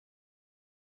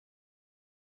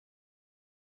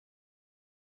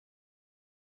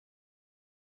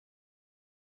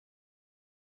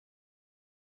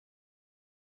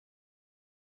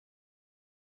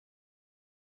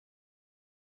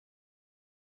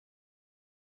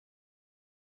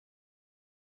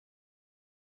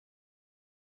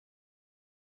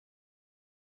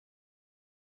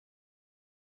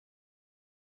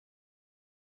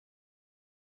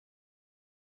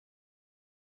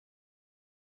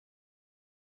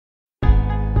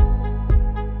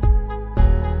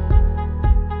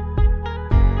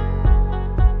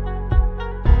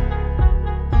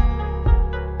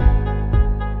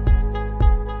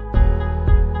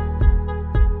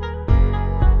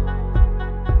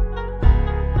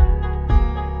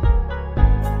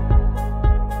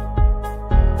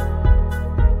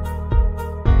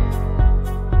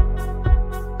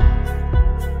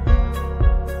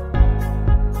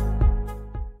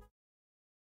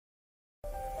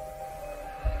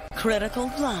Critical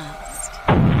Blast,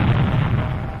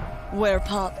 where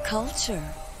pop culture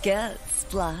gets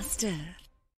blasted.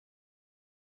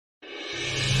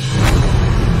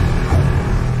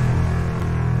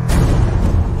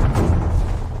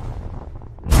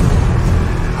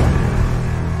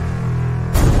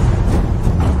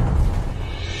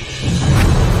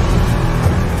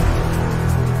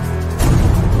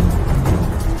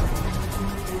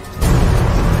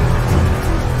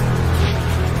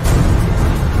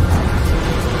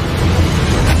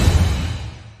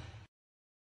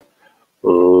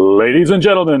 Ladies and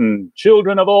gentlemen,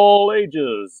 children of all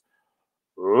ages,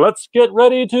 let's get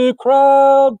ready to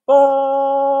crowdfund!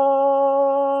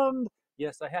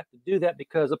 Yes, I have to do that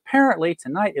because apparently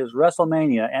tonight is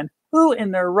WrestleMania, and who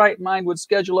in their right mind would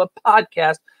schedule a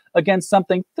podcast against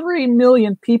something 3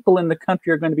 million people in the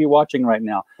country are going to be watching right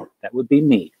now? That would be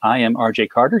me. I am RJ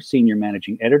Carter, Senior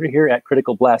Managing Editor here at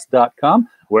CriticalBlast.com,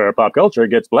 where pop culture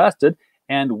gets blasted,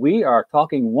 and we are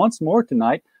talking once more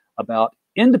tonight about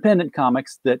independent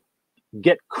comics that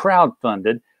get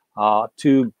crowdfunded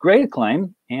to great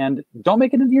acclaim and don't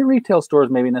make it into your retail stores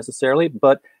maybe necessarily,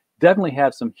 but definitely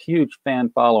have some huge fan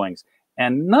followings.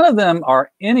 And none of them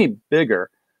are any bigger,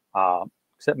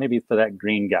 except maybe for that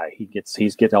green guy.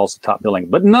 He's getting also top billing,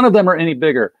 but none of them are any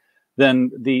bigger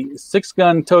than the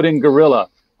six-gun toting gorilla,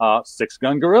 Six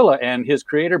Gun Gorilla, and his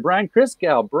creator, Brian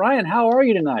Kriskow. Brian, how are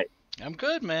you tonight? I'm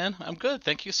good, man. I'm good.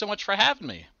 Thank you so much for having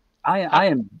me. I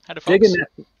am digging that.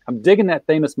 I'm digging that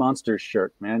Famous Monsters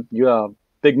shirt, man. You a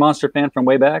big Monster fan from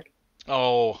way back?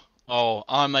 I'm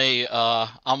a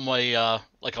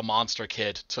like a monster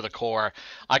kid to the core.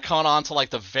 I caught on to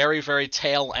like the very, very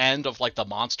tail end of like the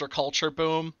monster culture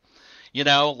boom. You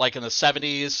know, like in the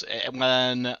 70s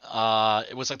when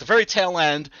it was like the very tail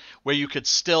end where you could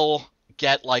still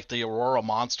get like the Aurora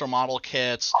Monster model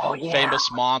kits. Oh, yeah.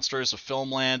 Famous Monsters of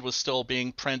Filmland was still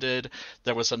being printed.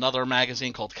 There was another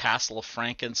magazine called Castle of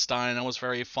Frankenstein I was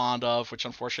very fond of, which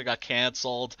unfortunately got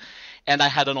canceled. And I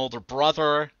had an older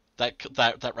brother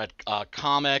that read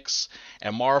comics,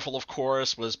 and Marvel, of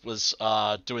course, was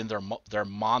doing their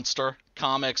monster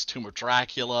comics: Tomb of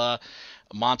Dracula,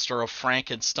 Monster of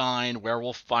Frankenstein,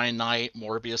 Werewolf by Night,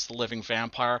 Morbius the Living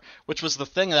Vampire, which was the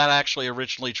thing that actually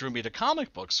originally drew me to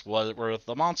comic books, were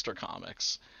the monster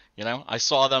comics. You know, I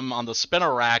saw them on the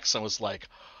spinner racks and was like,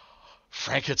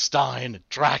 Frankenstein,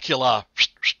 Dracula,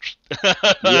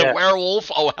 Yeah.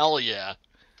 Werewolf, oh hell yeah.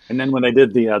 And then when they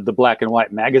did the black and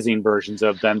white magazine versions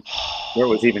of them, where it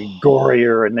was even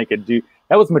gorier, and they could do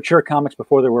that was mature comics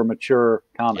before there were mature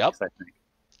comics. Yep. I think.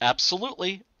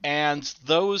 Absolutely. And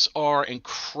those are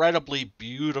incredibly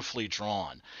beautifully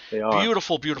drawn. They are.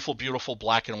 Beautiful, beautiful, beautiful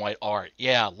black and white art.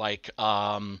 Yeah, like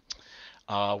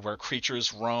Where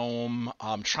Creatures Roam.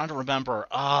 I'm trying to remember.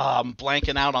 I'm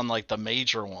blanking out on like the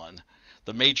major one,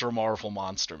 the major Marvel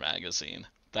Monster magazine.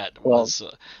 That was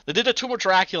they did a Tomb of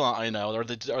Dracula, I know, or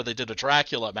they did a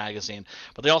Dracula magazine,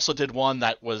 but they also did one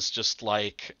that was just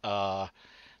like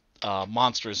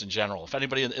monsters in general. If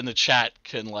anybody in the chat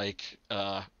can like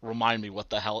remind me what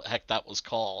the heck that was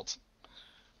called.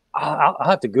 I'll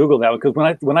have to Google that one,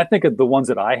 because when I think of the ones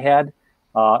that I had,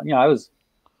 I was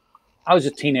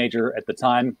a teenager at the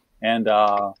time, and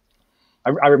I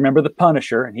remember the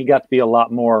Punisher, and he got to be a lot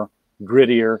more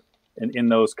grittier in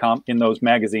those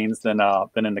magazines than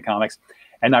in the comics.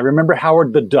 And I remember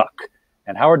Howard the Duck,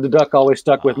 and Howard the Duck always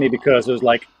stuck with me because it was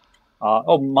like,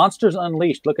 Monsters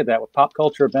Unleashed. Look at that, with Pop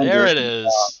Culture Avengers. There it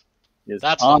is.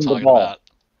 That's on what I'm the talking ball.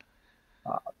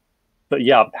 about. But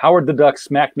yeah, Howard the Duck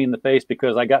smacked me in the face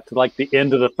because I got to like the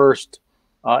end of the first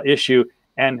issue,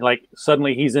 and like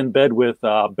suddenly he's in bed with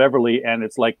Beverly, and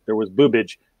it's like there was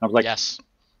boobage. I was like, Yes.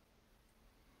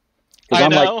 I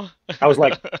know. I was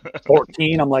like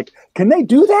 14. I'm like, can they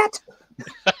do that?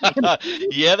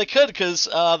 Yeah, they could, because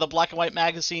the black and white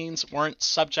magazines weren't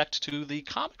subject to the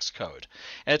comics code.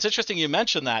 And it's interesting you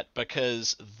mentioned that,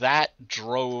 because that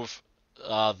drove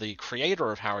the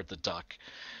creator of Howard the Duck,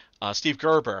 Steve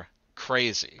Gerber,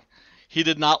 crazy. He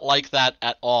did not like that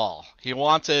at all. He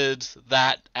wanted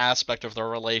that aspect of their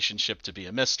relationship to be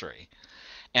a mystery.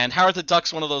 And Howard the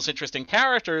Duck's one of those interesting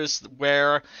characters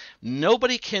where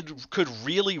nobody could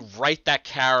really write that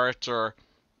character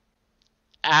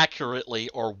accurately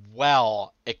or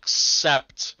well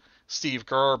except Steve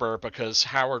Gerber, because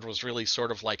Howard was really sort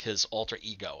of like his alter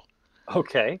ego.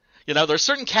 Okay. You know, there's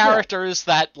certain characters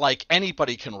that like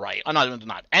anybody can write.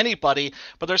 Not anybody,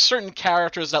 but there's certain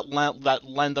characters that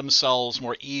lend themselves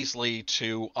more easily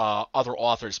to other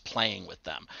authors playing with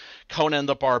them. Conan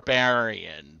the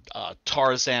Barbarian,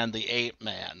 Tarzan the Ape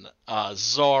Man,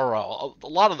 Zorro, a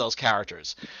lot of those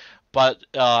characters. But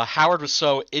Howard was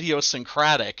so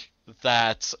idiosyncratic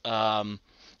that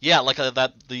yeah, like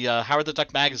that the Howard the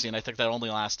Duck magazine. I think that only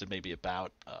lasted maybe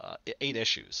about 8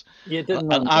 issues. Yeah, it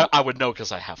didn't And run I would know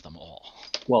because I have them all.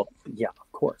 well. Yeah,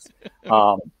 of course.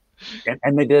 Um,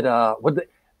 and they did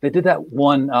they did that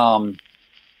one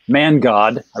Man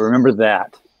God. I remember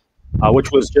that,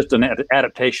 which was just an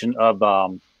adaptation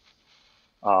of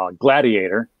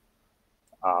Gladiator.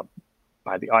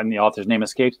 By the and the author's name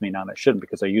escapes me now, and I shouldn't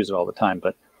because I use it all the time.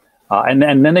 But and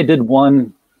then they did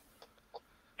one.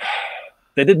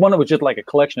 They did one that was just like a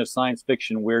collection of science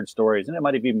fiction weird stories, and it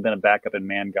might have even been a backup in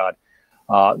Man God.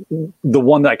 The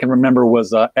one that I can remember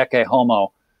was Ecce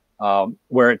Homo,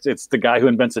 where it's the guy who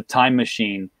invents a time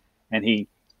machine, and he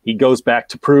goes back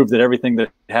to prove that everything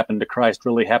that happened to Christ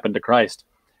really happened to Christ,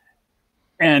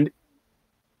 and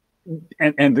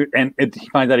he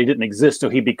finds out he didn't exist, so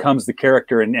he becomes the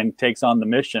character and takes on the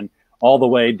mission all the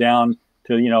way down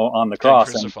to on the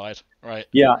cross. Crucified, right?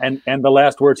 Yeah, and the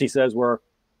last words he says were,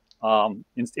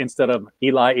 instead of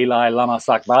Eli, Eli, lama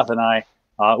sabachthani,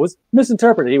 was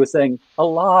misinterpreted. He was saying, a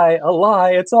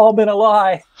lie, it's all been a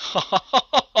lie.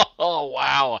 Oh,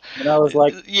 wow. And I was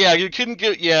like, yeah, you couldn't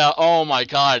get, yeah, oh my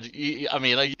God. I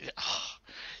mean,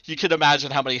 you could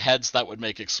imagine how many heads that would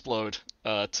make explode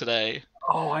today.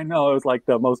 oh, I know. It was like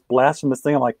the most blasphemous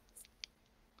thing. I'm like,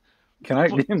 am I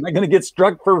going to get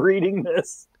struck for reading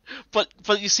this? But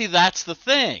you see, that's the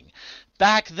thing.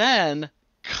 Back then,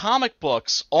 comic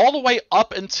books, all the way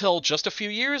up until just a few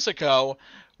years ago,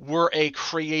 were a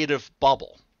creative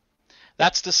bubble.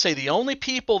 That's to say, the only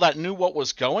people that knew what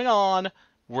was going on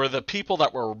were the people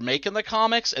that were making the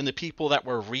comics and the people that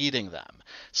were reading them.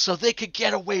 So they could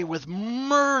get away with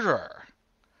murder.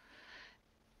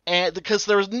 And because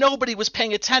nobody was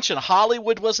paying attention.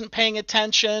 Hollywood wasn't paying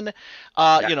attention.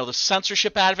 The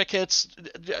censorship advocates,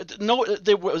 no,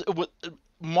 they were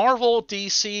Marvel,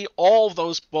 DC, all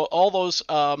those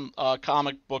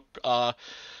comic book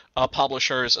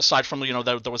publishers. Aside from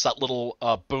there was that little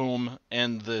boom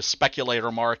in the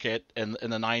speculator market in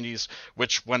the 90s,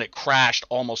 which when it crashed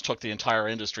almost took the entire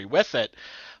industry with it.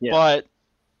 Yeah. But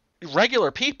regular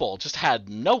people just had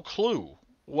no clue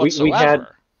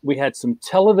whatsoever. We had some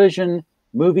television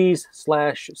movies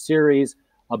 / series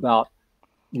about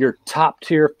your top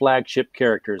tier flagship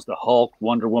characters: the Hulk,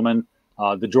 Wonder Woman,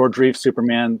 the George Reeves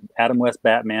Superman, Adam West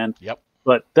Batman. Yep.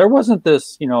 But there wasn't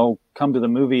this, come to the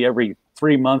movie every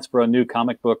 3 months for a new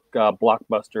comic book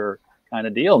blockbuster kind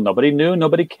of deal. Nobody knew,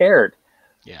 nobody cared.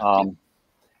 Yeah.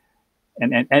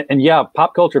 And yeah,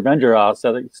 Pop Culture Avenger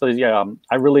says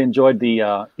I really enjoyed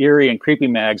the eerie and creepy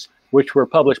mags, which were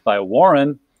published by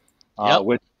Warren,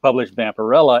 which published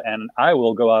Vampirella, and I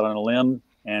will go out on a limb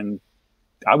and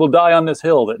I will die on this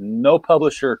hill that no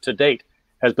publisher to date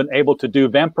has been able to do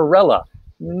Vampirella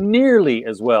nearly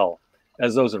as well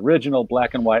as those original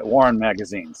black and white Warren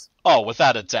magazines. Oh,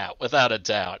 without a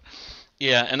doubt.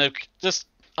 Yeah, and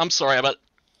I'm sorry, but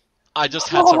I just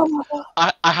had to,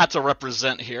 I had to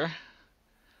represent here.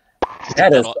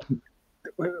 That is,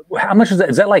 how much is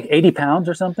that? Is that like 80 pounds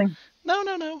or something?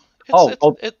 No.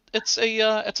 It's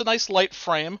a nice light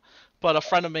frame, but a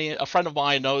friend of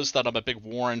mine knows that I'm a big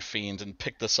Warren fiend and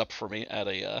picked this up for me at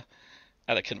a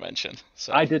convention.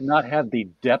 So I did not have the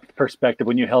depth perspective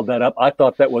when you held that up. I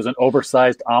thought that was an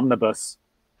oversized omnibus.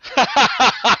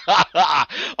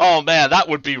 Oh man, that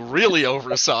would be really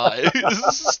oversized.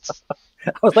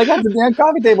 I was like, that's a damn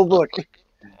coffee table book.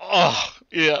 Oh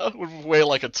yeah, it would weigh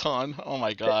like a ton. Oh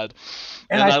my God.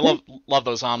 And I love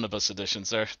those omnibus editions.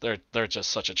 They're just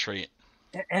such a treat.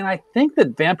 And I think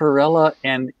that Vampirella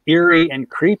and Eerie and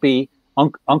Creepy,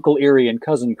 Uncle Eerie and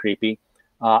Cousin Creepy,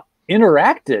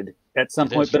 interacted at some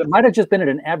point, but it might have just been at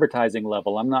an advertising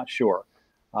level. I'm not sure.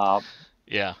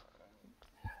 Yeah.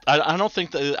 I don't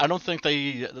think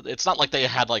they. It's not like they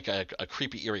had like a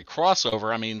Creepy Eerie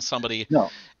crossover. I mean, somebody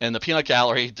in the Peanut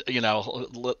Gallery,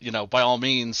 by all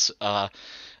means,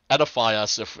 edify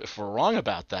us if we're wrong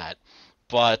about that.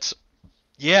 But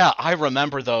yeah, I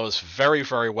remember those very,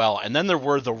 very well. And then there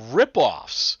were the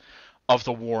rip-offs of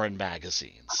the Warren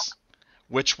magazines,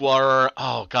 which were,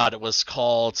 oh God, it was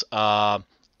called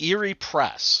Eerie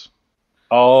Press.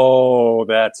 Oh,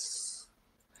 that's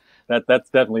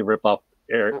definitely rip-off.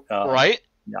 Right?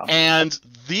 Yeah. And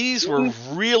these were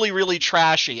really, really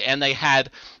trashy, and they had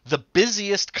the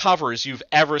busiest covers you've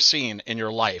ever seen in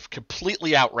your life.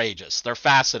 Completely outrageous. They're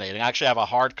fascinating. I actually have a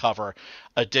hardcover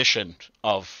edition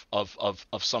of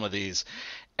some of these.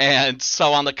 And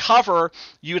so on the cover,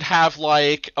 you'd have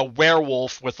like a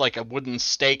werewolf with like a wooden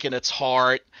stake in its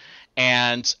heart,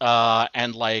 and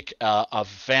like a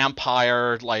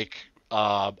vampire like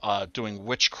doing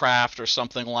witchcraft or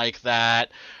something like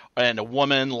that. and a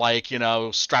woman like,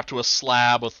 strapped to a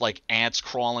slab with like ants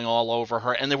crawling all over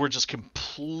her, and they were just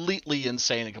completely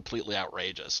insane and completely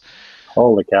outrageous.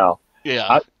 Holy cow!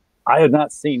 Yeah. I had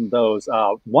not seen those.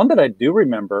 One that I do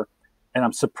remember, and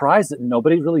I'm surprised that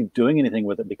nobody's really doing anything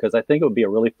with it because I think it would be a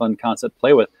really fun concept to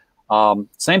play with.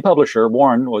 Same publisher,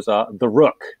 Warren, was The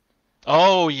Rook.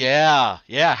 Oh yeah,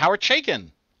 yeah. Howard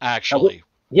Chaykin, actually.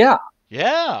 Yeah,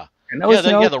 Yeah. and that was,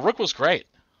 The Rook was great.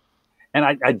 and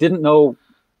I didn't know.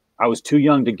 I was too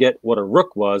young to get what a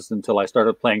rook was until I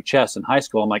started playing chess in high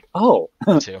school. I'm like, oh,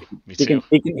 Me too. Me too.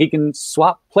 he can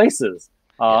swap places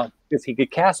because he could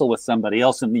castle with somebody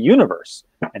else in the universe,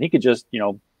 and he could just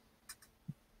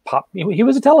pop. He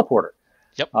was a teleporter.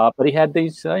 Yep. But he had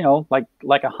these like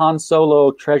a Han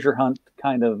Solo treasure hunt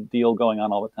kind of deal going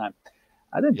on all the time.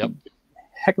 I did. Yep.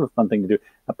 Heck of a fun thing to do.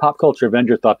 A Pop Culture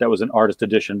Avenger thought that was an artist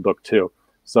edition book too.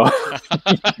 So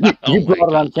you brought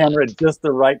it on camera at just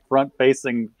the right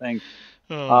front-facing thing.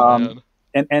 Oh, man.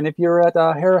 And if you're at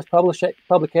Harris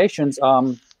Publications,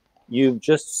 you've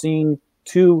just seen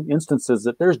 2 instances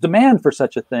that there's demand for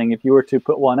such a thing if you were to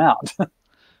put one out.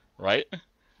 Right?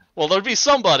 Well, there'd be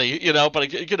somebody,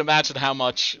 but you can imagine how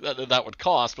much that would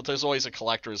cost. But there's always a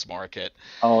collector's market.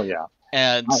 Oh yeah.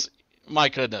 And my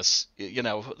goodness,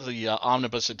 the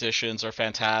omnibus editions are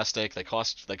fantastic. They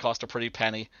cost a pretty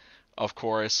penny, of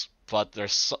course, but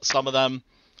there's some of them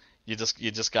you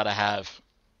just gotta have.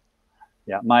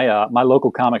 Yeah, my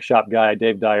local comic shop guy,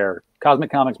 Dave Dyer,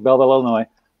 Cosmic Comics, Belleville, Illinois,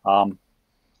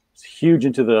 is huge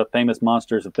into the famous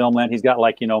monsters of Filmland. He's got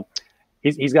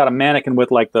he's got a mannequin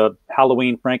with like the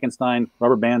Halloween Frankenstein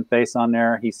rubber band face on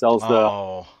there. He sells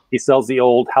the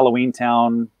old Halloween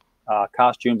Town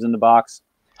costumes in the box.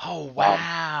 Oh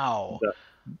wow!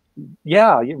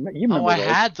 Yeah, you remember? Oh, I those.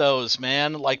 had those,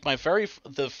 man. Like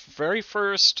the very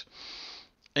first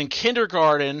in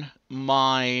kindergarten,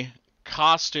 my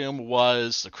costume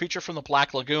was the creature from the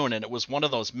Black Lagoon, and it was one of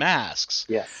those masks.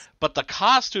 Yes. But the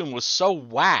costume was so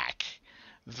whack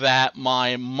that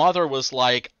my mother was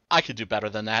like, I could do better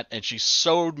than that, and she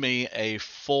sewed me a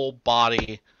full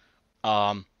body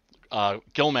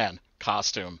Gilman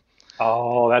costume.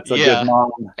 Oh, that's a good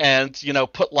mom. And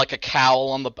put like a cowl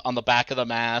on the back of the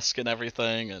mask and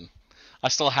everything, and I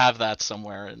still have that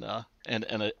somewhere in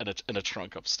a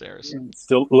trunk upstairs.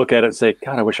 Still look at it and say,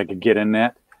 God, I wish I could get in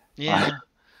that. Yeah.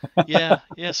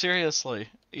 yeah, seriously.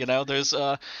 There's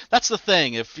that's the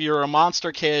thing. If you're a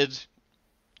monster kid,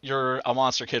 you're a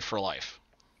monster kid for life.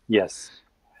 Yes.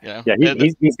 Yeah.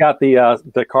 He's got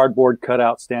the cardboard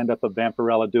cutout stand up of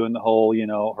Vampirella doing the whole,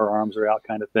 her arms are out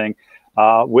kind of thing.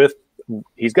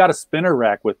 He's got a spinner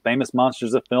rack with famous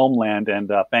monsters of Filmland and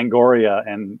Fangoria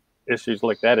and issues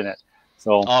like that in it.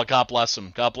 So God bless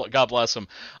him. God bless him.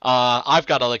 I've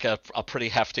got a pretty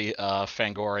hefty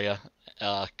Fangoria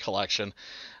collection.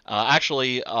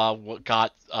 Actually,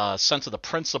 got sent to the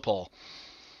principal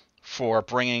for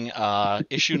bringing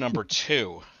issue number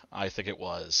 2, I think it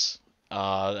was,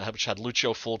 which had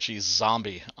Lucio Fulci's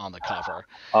Zombie on the cover.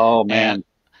 Oh man.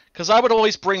 Because I would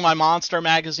always bring my monster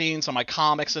magazines and my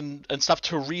comics and stuff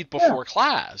to read before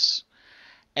class.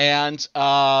 And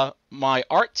my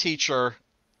art teacher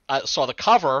saw the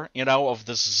cover, of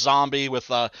this zombie with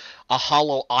a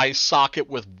hollow eye socket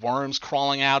with worms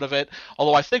crawling out of it.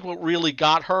 Although I think what really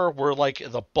got her were like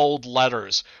the bold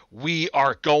letters, "We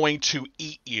are going to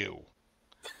eat you."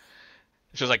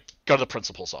 She was like, go to the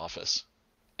principal's office.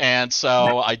 And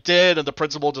so I did, and the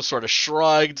principal just sort of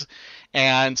shrugged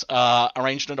and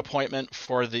arranged an appointment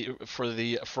for me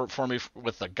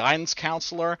with the guidance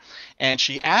counselor. And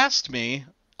she asked me,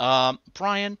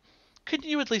 Brian, couldn't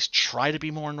you at least try to be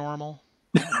more normal?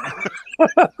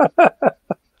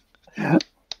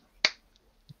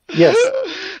 Yes.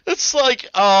 It's like,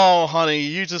 oh, honey,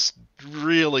 you just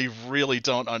really, really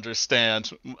don't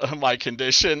understand my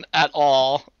condition at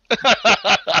all.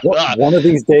 One of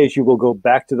these days, you will go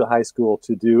back to the high school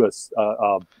to do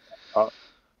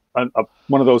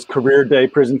one of those career day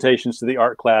presentations to the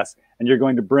art class, and you're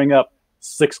going to bring up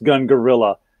Six Gun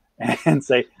Gorilla and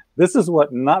say, "This is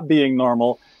what not being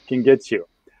normal can get you."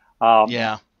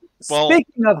 Yeah. Well,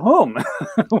 speaking of whom,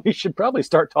 we should probably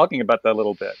start talking about that a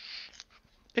little bit.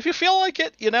 If you feel like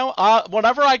it,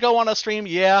 whenever I go on a stream,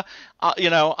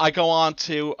 I go on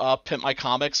to Pimp My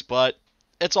Comics, but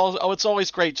it's always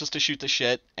great just to shoot the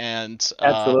shit and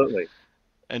absolutely,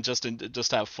 and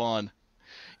just have fun.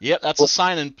 Yep, that's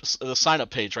the sign up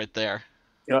page right there.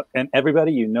 And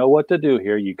everybody, you know what to do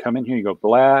here. You come in here, you go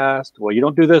blast. Well, you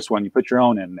don't do this one. You put your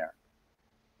own in there.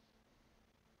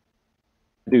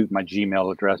 I do my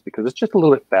Gmail address because it's just a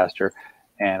little bit faster.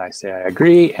 And I say I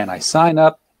agree, and I sign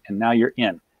up, and now you're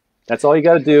in. That's all you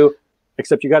got to do.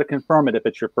 except you got to confirm it if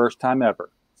it's your first time ever.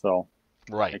 So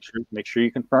Right. make sure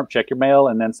you confirm, check your mail,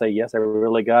 and then say, yes, I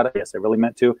really got it. Yes, I really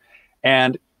meant to.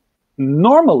 And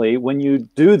normally when you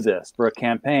do this for a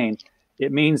campaign,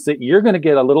 it means that you're going to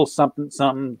get a little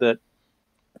something that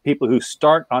people who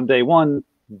start on day one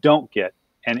don't get.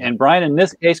 And Brian, in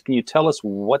this case, can you tell us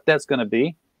what that's going to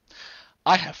be?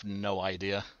 I have no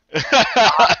idea.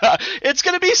 It's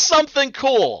going to be something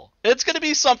cool. It's going to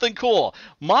be something cool.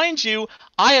 Mind you,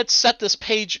 I had set this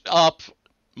page up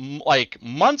like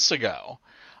months ago.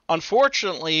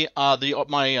 Unfortunately,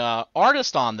 my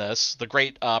artist on this, the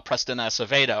great Preston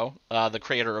Acevedo, the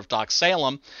creator of Doc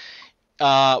Salem,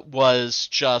 was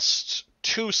just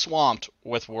too swamped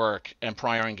with work and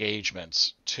prior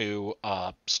engagements to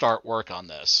start work on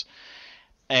this.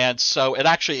 And so it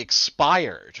actually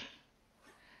expired.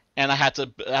 And I had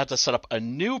to set up a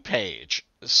new page.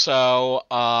 So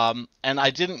and I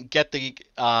didn't get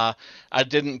I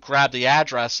didn't grab the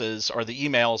addresses or the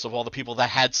emails of all the people that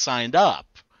had signed up.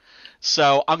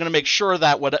 So I'm going to make sure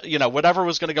that whatever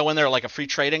was going to go in there, like a free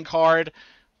trading card,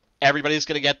 everybody's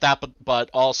going to get that. But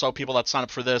also people that sign up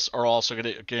for this are also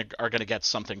going to get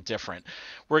something different.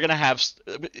 We're going to have,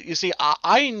 you see,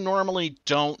 I normally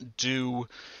don't do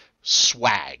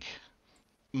swag.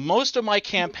 Most of my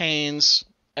campaigns.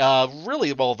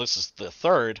 Really, well, this is the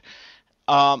third.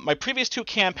 My previous two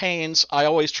campaigns, I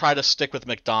always try to stick with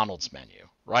McDonald's menu,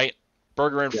 right?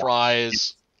 Burger and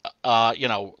fries,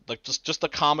 like just the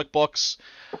comic books.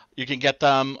 You can get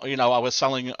them. I was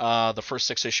selling the first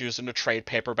 6 issues in a trade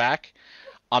paperback.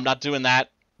 I'm not doing that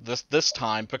this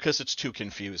time because it's too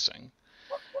confusing.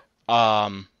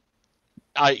 I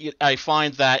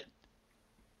find that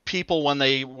people, when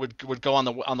they would go on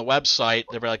the website,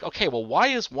 they'd be like, okay, well, why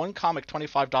is one comic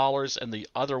 $25 and the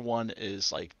other one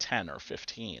is like 10 or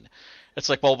 15? It's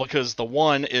like, well, because the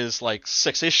one is like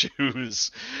 6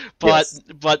 issues,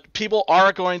 but people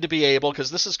are going to be able,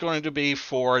 because this is going to be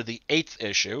for the 8th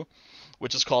issue,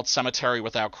 which is called Cemetery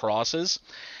Without Crosses,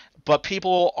 but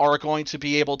people are going to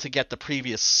be able to get the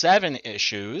previous 7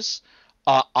 issues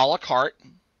a la carte.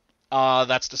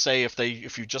 That's to say,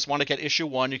 if you just want to get issue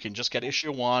 1, you can just get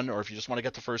issue 1, or if you just want to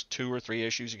get the first 2 or 3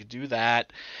 issues, you can do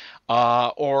that.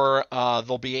 Or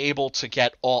they'll be able to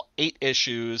get all 8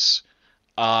 issues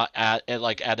at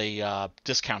a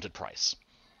discounted price.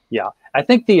 Yeah, I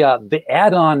think the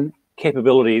add-on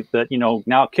capability that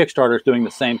now Kickstarter is doing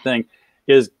the same thing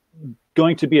is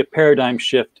going to be a paradigm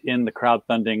shift in the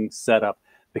crowdfunding setup,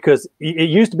 because it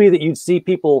used to be that you'd see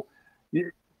people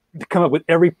come up with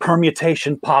every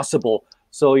permutation possible.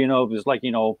 So, there's like,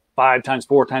 5 times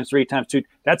 4 times 3 times 2.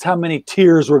 That's how many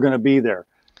tiers were going to be there.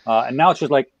 And now it's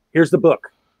just like, here's the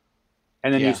book.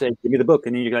 And then you say, give me the book.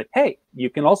 And then you're like, hey, you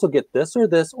can also get this or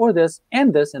this or this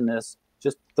and this and this.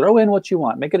 Just throw in what you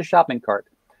want. Make it a shopping cart.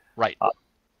 Right.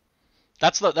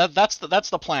 That's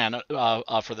the plan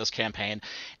for this campaign,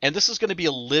 and this is going to be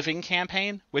a living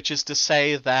campaign, which is to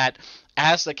say that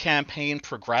as the campaign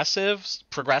progresses,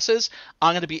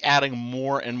 I'm going to be adding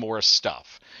more and more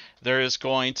stuff. There is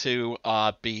going to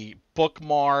be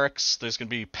bookmarks. There's going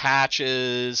to be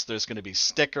patches. There's going to be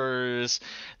stickers.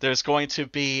 There's going to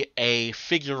be a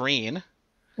figurine.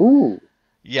 Ooh.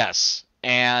 Yes,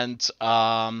 and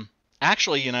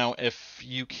actually, if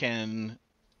you can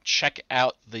check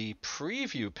out the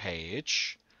preview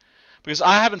page, because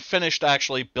I haven't finished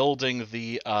actually building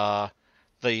the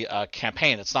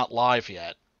campaign. It's not live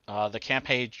yet. The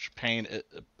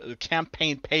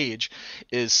campaign page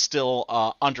is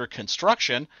still under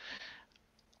construction,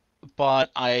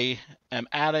 but I am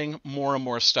adding more and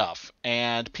more stuff,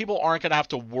 and people aren't going to have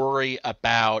to worry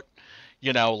about,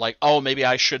 like, oh, maybe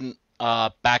I shouldn't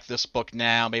back this book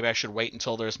now. Maybe I should wait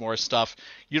until there's more stuff.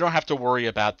 You don't have to worry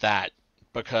about that,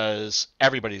 because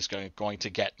everybody's going to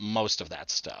get most of that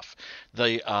stuff.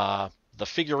 The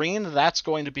figurine, that's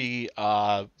going to be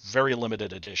very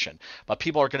limited edition, but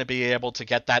people are going to be able to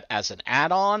get that as an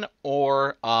add-on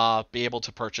or be able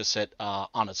to purchase it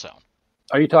on its own.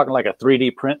 Are you talking like a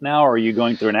 3D print now, or are you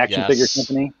going through an action figure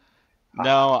company?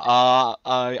 No,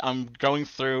 I'm going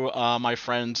through my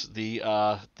friend, the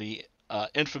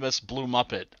infamous Blue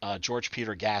Muppet, George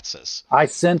Peter Gatsis. I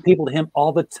send people to him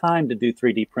all the time to do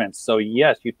 3D prints. So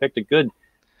yes, you picked a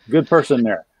good person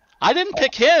there. I didn't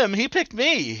pick him. He picked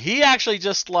me. He actually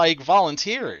just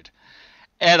volunteered.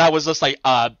 And I was just like,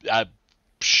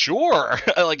 sure.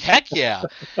 Like, heck yeah.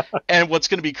 And what's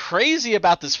going to be crazy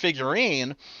about this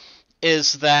figurine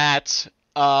is that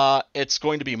it's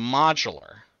going to be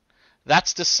modular.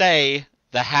 That's to say,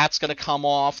 the hat's going to come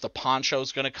off. The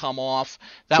poncho's going to come off.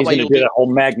 That He's way going to do that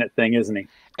whole magnet thing, isn't he?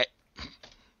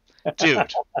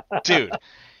 Dude,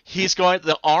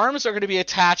 The arms are going to be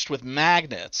attached with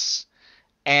magnets,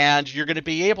 and you're going to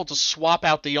be able to swap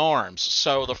out the arms.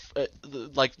 So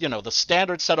the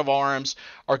standard set of arms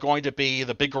are going to be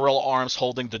the big gorilla arms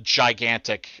holding the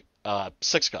gigantic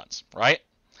six guns, right?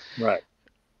 Right.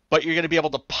 But you're going to be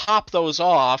able to pop those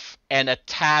off and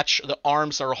attach the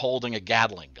arms that are holding a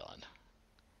Gatling gun.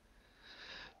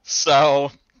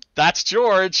 So that's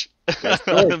George.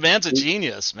 The man's a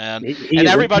genius, man. And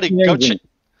everybody go check.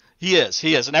 He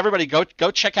is, and everybody go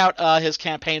check out his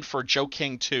campaign for Joe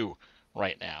King 2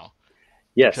 right now.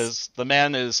 Yes, because the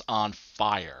man is on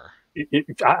fire.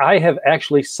 I have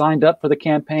actually signed up for the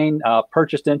campaign,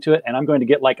 purchased into it, and I'm going to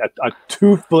get like a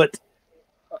 2-foot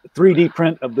 3D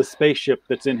print of the spaceship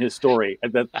that's in his story.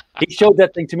 He showed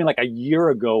that thing to me like a year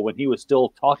ago when he was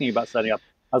still talking about setting up.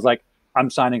 I was like, I'm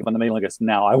signing up on the mailing list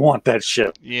now. I want that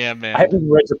ship. Yeah, man. I haven't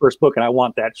read the first book, and I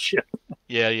want that ship.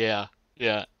 Yeah.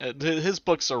 His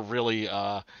books are really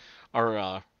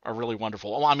really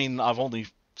wonderful. Well, I mean, I've only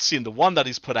seen the one that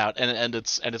he's put out, and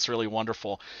it's really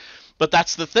wonderful. But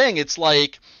that's the thing. It's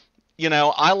like,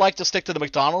 I like to stick to the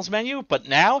McDonald's menu, but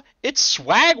now it's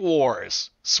Swag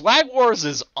Wars. Swag Wars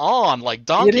is on, like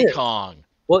Donkey Kong.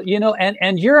 Well,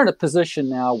 and you're in a position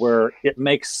now where it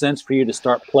makes sense for you to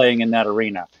start playing in that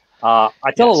arena. I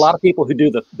tell a lot of people who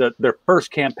do their first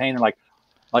campaign, and like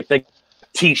they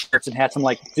T-shirts and hats. I'm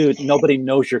like, dude, nobody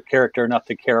knows your character enough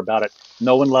to care about it.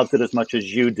 No one loves it as much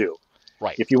as you do.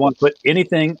 Right. If you want to put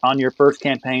anything on your first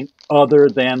campaign other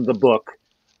than the book,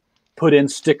 put in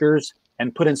stickers,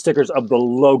 and put in stickers of the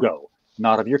logo,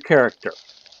 not of your character.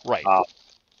 Right.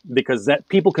 Because that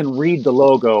people can read the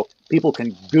logo, people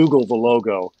can Google the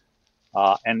logo,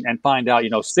 and find out.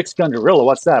 Six Gun Gorilla.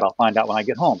 What's that? I'll find out when I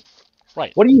get home.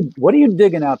 Right. What are you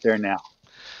digging out there now?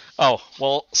 Oh,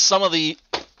 well, some of the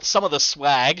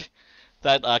swag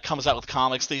that comes out with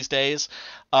comics these days.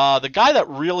 The guy that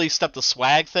really stepped the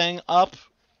swag thing up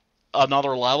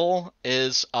another level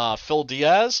is Phil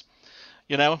Diaz,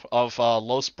 of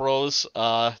Los Bros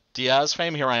Diaz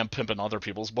fame. Here I am pimping other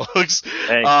people's books.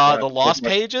 Hey, the Lost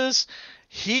Pages.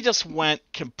 He just went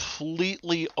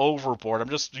completely overboard. I'm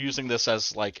just using this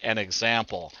as like an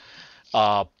example.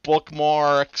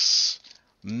 Bookmarks,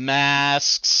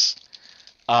 masks.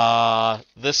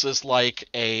 This is like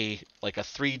a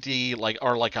 3D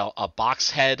or like a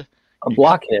box head. A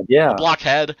blockhead, yeah. A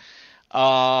blockhead.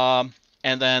 And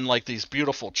then like these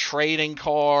beautiful trading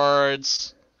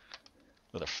cards.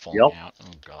 They're falling out.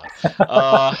 Oh god.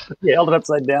 You held it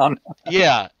upside down.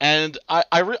 Yeah, and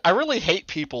I really hate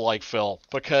people like Phil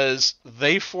because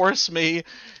they force me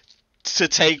to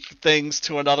take things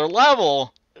to another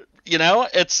level.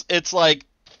 It's like,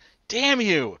 damn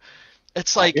you.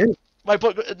 It's like my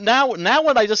book now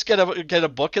when I just get a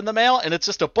book in the mail and it's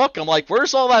just a book, I'm like,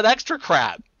 where's all that extra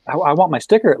crap? I want my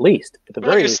sticker at least. At the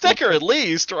very least. Sticker at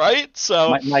least, right?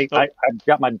 So I've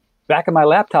got my back of my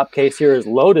laptop case here is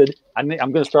loaded. I'm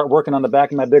going to start working on the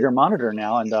back of my bigger monitor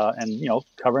now and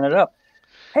covering it up.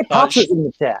 Hey, Pops is in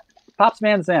the chat. Pops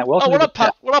Van Zandt, welcome. What up,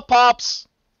 Pop? What up, Pops?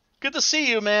 Good to see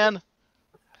you, man.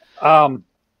 And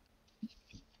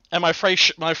my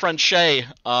friend Shay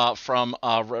from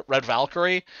Red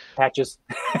Valkyrie. Patches.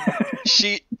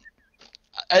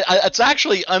 It's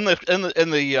actually in the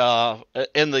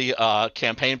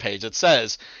campaign page. It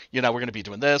says, we're going to be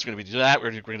doing this, we're going to be doing that,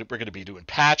 we're going to be doing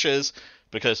patches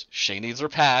because Shay needs her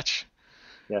patch,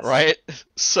 yes. Right?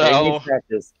 So Shay needs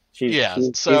patches. She's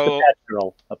the patch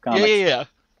girl of comics. Yeah.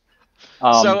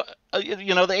 So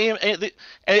the aim,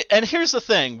 and here's the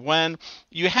thing: when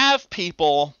you have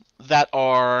people that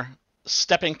are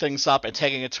stepping things up and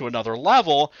taking it to another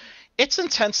level, it's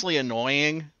intensely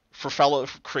annoying for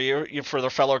their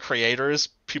fellow creators,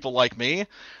 people like me.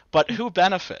 But who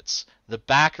benefits? The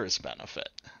backers benefit.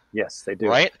 Yes, they do.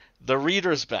 Right? The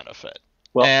readers benefit.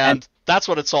 Well, and that's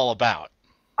what it's all about.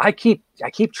 I keep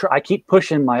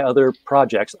pushing my other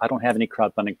projects. I don't have any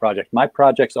crowdfunding projects. My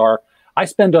projects are I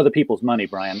spend other people's money,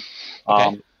 Brian.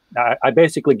 Okay. I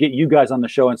basically get you guys on the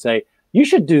show and say you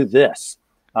should do this,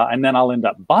 and then I'll end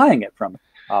up buying it from it.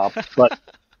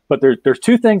 But there's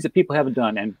two things that people haven't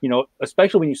done, and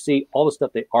especially when you see all the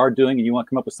stuff they are doing, and you want to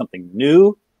come up with something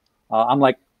new. I'm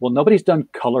like, well, nobody's done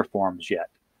color forms yet.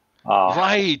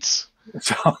 Right.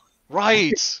 So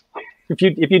right. If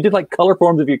you did like color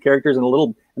forms of your characters in a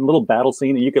little battle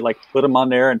scene, and you could like put them on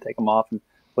there and take them off and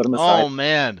put them aside. Oh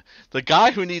man, the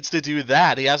guy who needs to do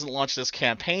that, he hasn't launched this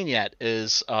campaign yet,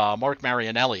 is Mark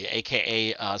Marianelli,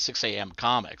 aka 6am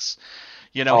Comics.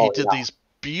 He did these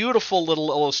beautiful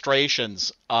little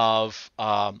illustrations of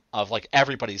like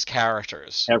everybody's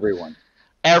characters. Everyone.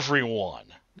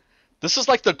 This is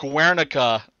like the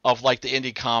Guernica of like the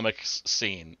indie comics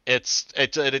scene. It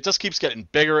just keeps getting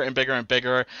bigger and bigger and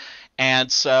bigger.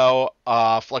 And so,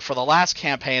 like for the last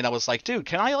campaign, I was like, dude,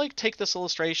 can I like take this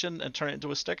illustration and turn it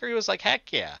into a sticker? He was like,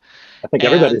 heck yeah. I think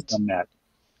everybody's And done that.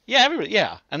 yeah, everybody,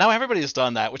 yeah. And now everybody's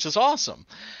done that, which is awesome.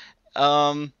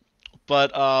 Um,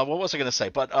 but what was I gonna say?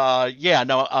 But yeah,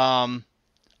 no.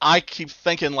 I keep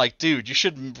thinking like, dude, you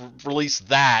should release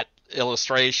that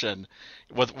illustration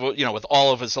with with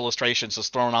all of his illustrations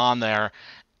just thrown on there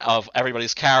of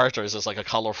everybody's characters as like a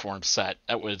color form set.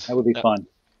 That would be fun.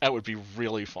 That would be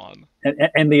really fun.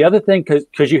 And the other thing,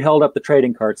 because you held up the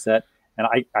trading card set, and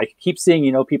I keep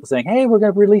seeing people saying, hey, we're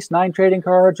going to release 9 trading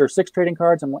cards or 6 trading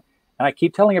cards, and I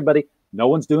keep telling everybody, no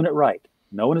one's doing it right.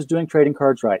 No one is doing trading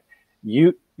cards right.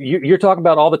 You're talking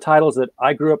about all the titles that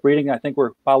I grew up reading. I think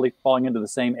we're probably falling into the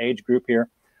same age group here.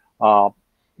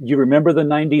 You remember the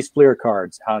 90s Fleer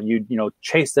cards, how you'd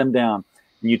chase them down,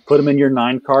 and you'd put them in your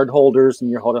 9-card holders, and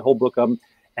you hold a whole book of them.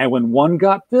 And when one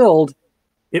got filled,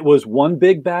 it was one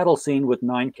big battle scene with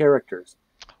 9 characters.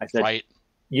 I said, right.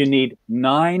 You need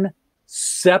 9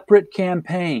 separate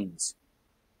campaigns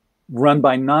run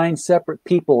by 9 separate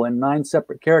people and 9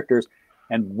 separate characters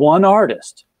and one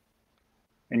artist.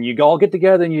 And you all get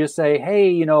together and you just say,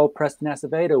 hey, Preston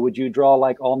Acevedo, would you draw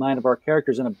like all 9 of our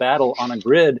characters in a battle on a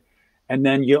grid? And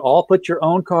then you all put your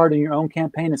own card in your own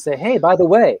campaign and say, hey, by the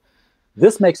way,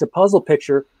 this makes a puzzle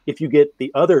picture if you get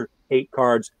the other 8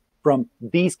 cards from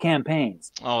these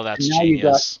campaigns. Oh, that's now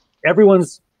genius.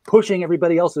 Everyone's pushing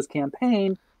everybody else's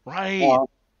campaign. Right.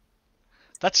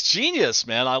 That's genius,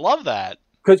 man. I love that.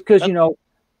 Because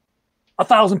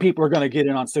 1,000 people are going to get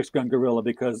in on Six Gun Gorilla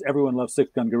because everyone loves Six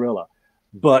Gun Gorilla.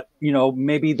 But,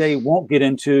 maybe they won't get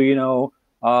into,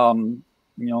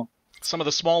 some of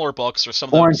the smaller books or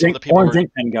some of the people. Orange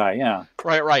Ink Pen guy, yeah.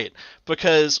 Right.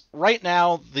 Because right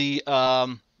now the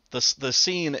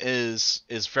scene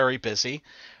is very busy.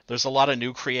 There's a lot of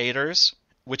new creators,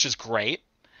 which is great.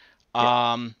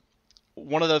 Yeah.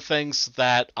 One of the things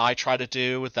that I try to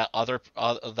do that a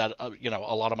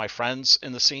lot of my friends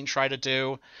in the scene try to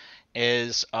do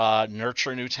is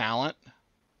nurture new talent.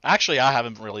 Actually,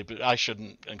 I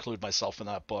shouldn't include myself in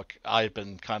that book. I've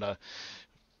been kind of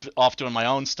off doing my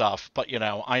own stuff, but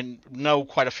I know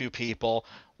quite a few people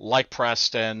like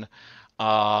Preston,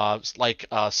 like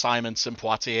Simon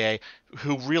Simpoitier,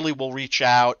 who really will reach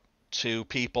out to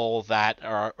people that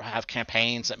have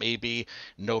campaigns that maybe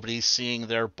nobody's seeing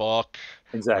their book,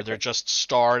 exactly, or they're just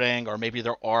starting, or maybe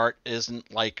their art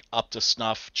isn't like up to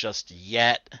snuff just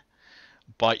yet,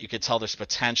 but you could tell there's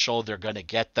potential. They're going to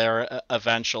get there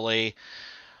eventually.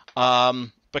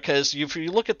 Because if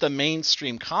you look at the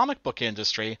mainstream comic book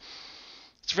industry,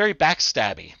 it's very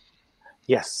backstabby.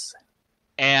 Yes.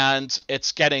 And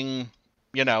it's getting,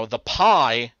 the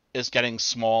pie is getting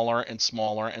smaller and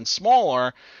smaller and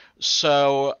smaller.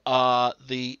 So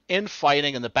the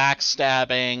infighting and the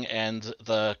backstabbing and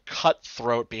the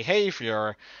cutthroat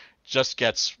behavior just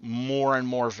gets more and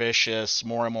more vicious,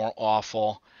 more and more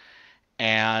awful.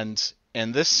 And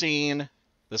in this scene,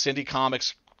 this indie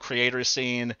comics creator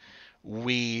scene,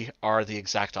 we are the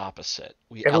exact opposite.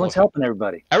 Everyone's helping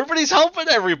everybody. Everybody's helping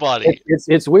everybody.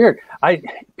 It's weird.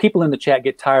 People in the chat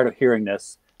get tired of hearing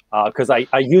this because I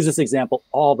use this example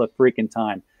all the freaking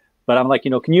time. But I'm like,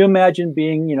 can you imagine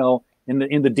being, in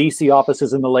the DC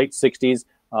offices in the late 60s,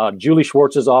 Julie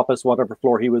Schwartz's office, whatever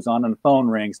floor he was on, and the phone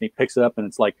rings and he picks it up and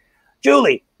it's like,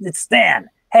 Julie, it's Stan.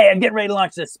 Hey, I'm getting ready to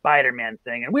launch this Spider-Man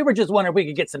thing. And we were just wondering if we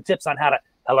could get some tips on how to,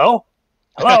 hello?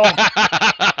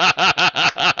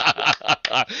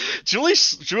 Julie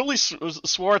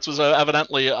Schwartz was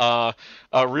evidently a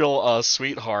real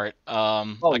sweetheart.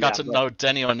 I got to know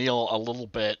Denny O'Neil a little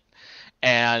bit,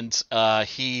 and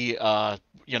he,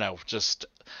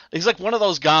 he's like one of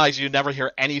those guys you never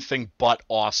hear anything but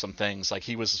awesome things. Like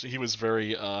he was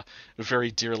very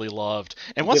very dearly loved.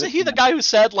 And wasn't he the guy who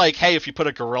said like, hey, if you put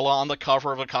a gorilla on the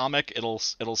cover of a comic, it'll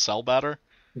sell better?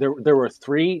 There were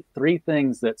three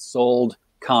things that sold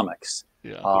comics.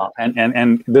 Yeah.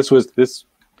 And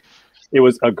it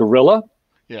was a gorilla.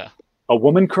 Yeah. A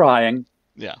woman crying.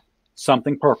 Yeah.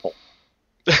 Something purple.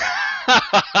 Yeah,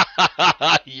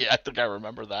 I think I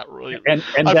remember that really. And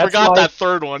I forgot that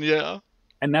third one. Yeah.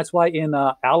 And that's why in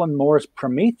Alan Moore's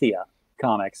Promethea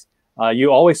comics,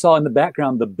 you always saw in the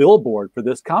background the billboard for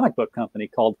this comic book company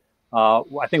called I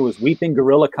think it was Weeping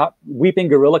Gorilla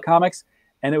Comics,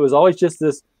 and it was always just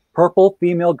this purple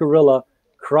female gorilla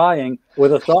crying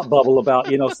with a thought bubble about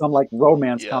some like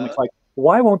romance comics, like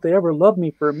why won't they ever love me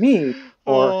for me,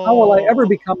 or how will I ever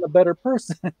become a better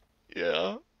person?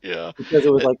 Yeah. Because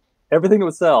it was like everything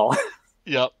would sell.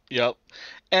 Yep.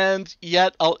 and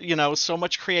yet so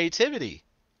much creativity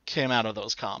came out of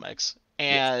those comics.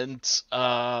 And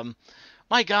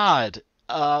my God,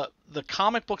 the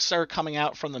comic books that are coming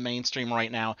out from the mainstream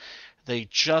right now, they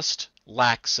just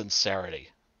lack sincerity.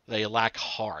 They lack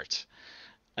heart.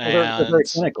 Well, they're very And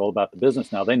cynical about the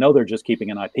business now. They know they're just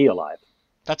keeping an IP alive.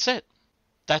 that's it.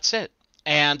 That's it.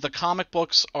 And the comic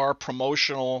books are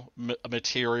promotional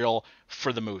material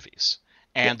for the movies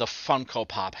and the Funko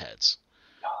Pop heads.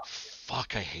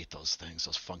 Fuck, I hate those things,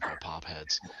 those Funko Pop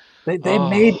heads. They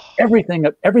made everything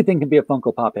can be a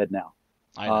Funko Pop head now.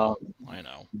 I know.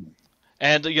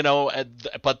 And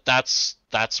but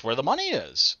that's where the money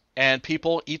is, and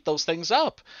people eat those things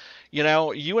up.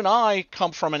 You and I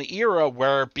come from an era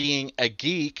where being a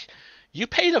geek, you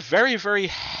paid a very, very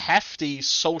hefty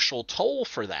social toll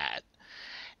for that.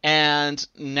 And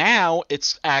now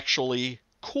it's actually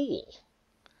cool.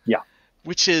 Yeah.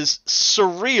 Which is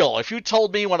surreal. If you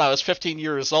told me when I was 15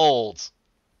 years old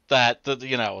that there'd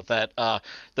be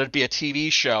a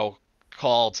TV show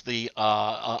called the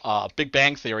Big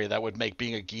Bang Theory that would make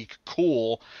being a geek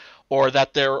cool, or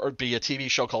that there would be a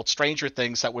TV show called Stranger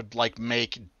Things that would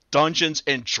make Dungeons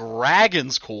and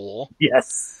Dragons cool.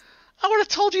 Yes. I would have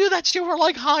told you that you were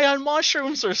high on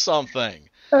mushrooms or something.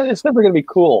 It's never going to be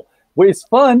cool. It's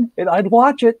fun, and I'd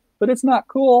watch it, but it's not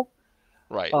cool.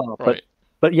 Right. Right.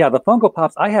 But yeah, the Funko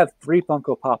Pops. I have 3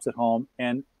 Funko Pops at home,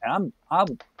 and I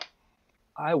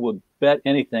would bet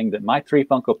anything that my 3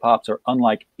 Funko Pops are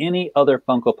unlike any other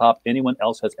Funko Pop anyone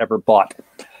else has ever bought,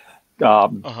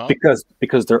 because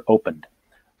they're opened.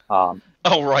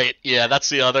 Oh right, yeah, that's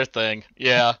the other thing.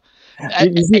 Yeah.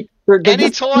 They're Any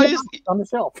just toys on the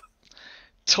shelf?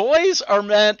 Toys are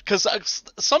meant because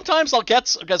sometimes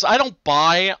because I don't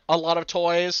buy a lot of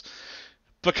toys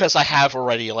because I have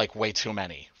already way too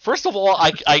many. First of all,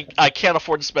 I can't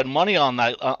afford to spend money on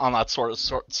that sort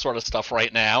of stuff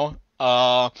right now.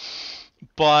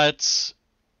 But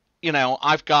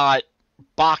I've got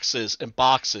boxes and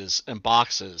boxes and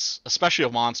boxes, especially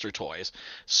of monster toys.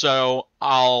 So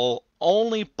I'll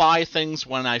only buy things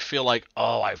when I feel like,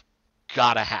 oh, I've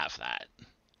got to have that.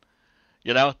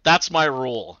 That's my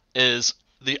rule.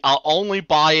 I'll only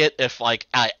buy it if I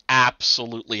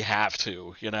absolutely have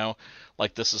to.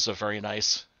 This is a very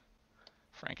nice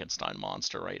Frankenstein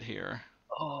monster right here.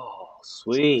 Oh,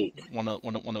 sweet. One of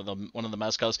the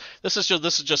Mezcos. This is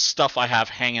just stuff I have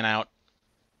hanging out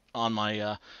on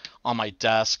my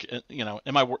desk. In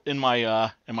my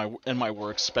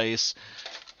workspace.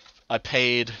 I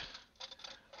paid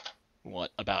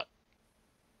about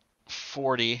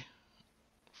 $40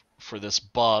 for this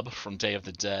bub from Day of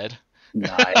the Dead.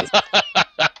 Nice.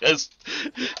 his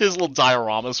little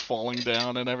dioramas falling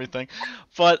down and everything.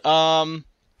 But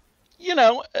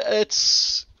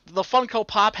it's the Funko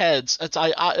Pop heads. It's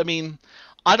I mean,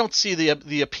 I don't see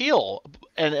the appeal,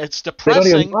 and it's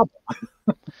depressing.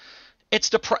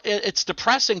 It's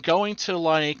depressing going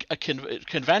to a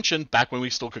convention back when we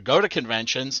still could go to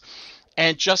conventions,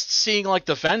 and just seeing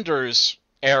the vendors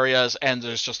areas, and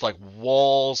there's just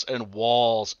walls and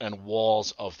walls and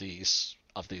walls of these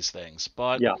things.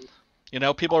 But yeah,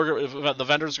 the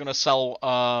vendors are going to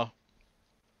sell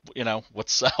what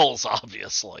sells,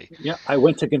 obviously. Yeah, I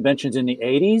went to conventions in the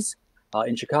 80s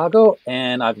in Chicago,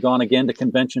 and I've gone again to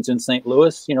conventions in St.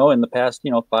 Louis, in the past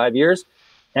 5 years.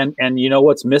 And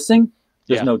what's missing?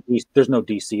 There's no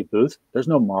DC booth. There's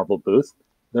no Marvel booth.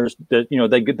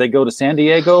 They go to San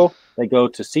Diego, they go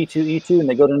to C2E2, and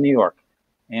they go to New York.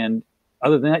 And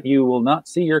other than that, you will not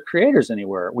see your creators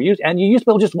anywhere. You used to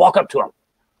be able to just walk up to them.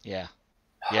 Yeah.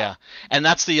 Yeah. And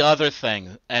that's the other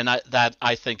thing, and that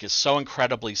I think is so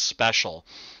incredibly special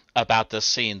about this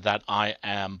scene that I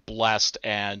am blessed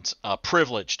and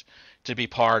privileged to be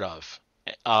part of.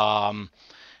 Our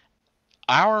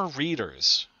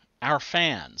readers, our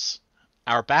fans,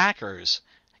 our backers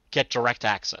get direct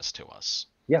access to us.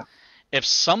 Yeah. If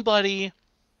somebody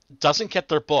doesn't get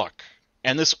their book,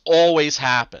 and this always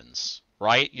happens,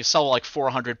 right? You sell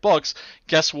 400 books,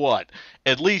 guess what?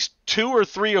 At least 2 or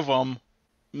 3 of them,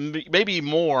 maybe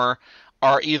more,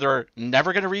 are either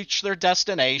never going to reach their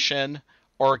destination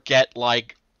or get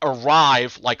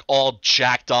arrive all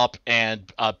jacked up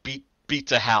and beat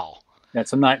to hell.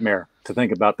 It's a nightmare to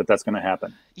think about that's going to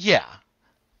happen. Yeah.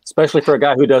 Especially for a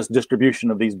guy who does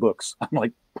distribution of these books. I'm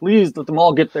like, please let them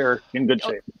all get there in good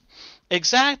shape.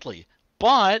 Exactly.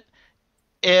 But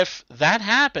if that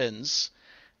happens,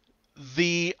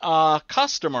 the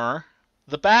customer,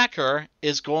 the backer,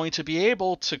 is going to be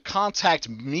able to contact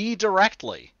me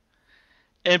directly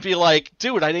and be like,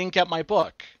 dude, I didn't get my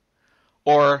book.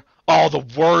 Or, oh, the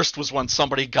worst was when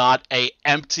somebody got a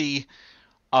empty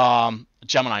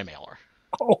Gemini mailer.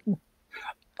 Oh,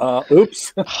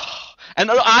 Oops. And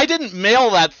I didn't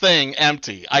mail that thing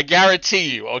empty. I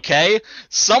guarantee you, okay?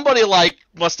 Somebody like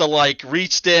must have like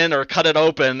reached in or cut it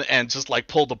open and just like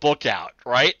pulled the book out,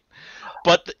 right?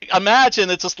 But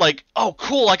imagine it's just like, oh,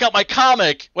 cool, I got my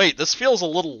comic. Wait, this feels a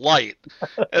little light.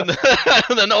 And then,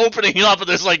 and then opening it up and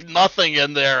there's like nothing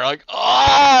in there. Like,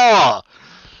 oh!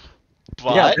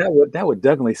 But, Yeah, that would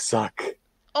definitely suck.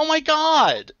 oh my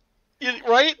God.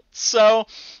 Right? So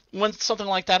when something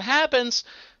like that happens,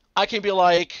 I can be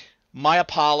like, my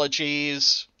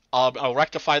apologies. I'll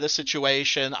rectify the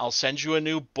situation. I'll send you a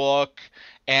new book,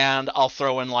 and I'll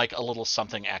throw in like a little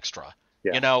something extra.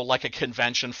 Yeah. You know, like a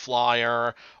convention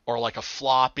flyer or like a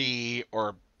floppy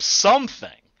or something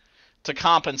to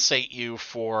compensate you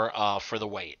for the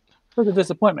wait. For the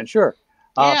disappointment, sure.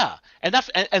 Yeah, and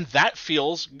that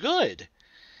feels good.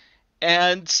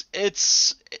 And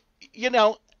it's, you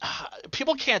know,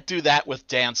 people can't do that with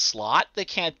Dan Slott. They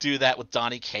can't do that with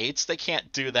Donny Cates. They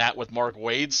can't do that with Mark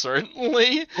Waid,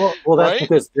 certainly. Well, that's right?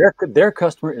 because their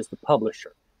customer is the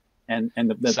publisher, and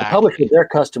the Exactly. publisher, their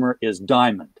customer is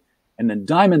Diamond, and then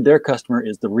Diamond, their customer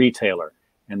is the retailer,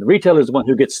 and the retailer is the one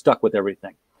who gets stuck with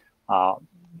everything.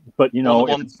 But you know,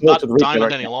 well, it's not to the retailer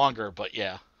Diamond any longer, but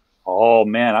yeah. Oh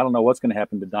man, I don't know what's going to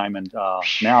happen to Diamond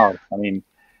now. I mean,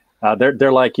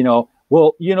 they're like, you know,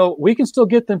 well, you know, we can still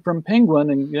get them from Penguin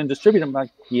and distribute them. Like,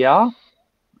 yeah,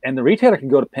 and the retailer can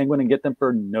go to Penguin and get them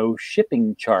for no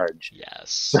shipping charge.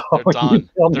 Yes, So they're done.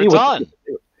 They're done.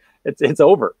 It's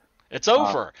over. It's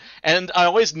over. And I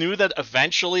always knew that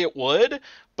eventually it would,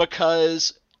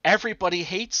 because everybody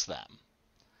hates them.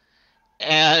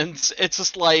 And it's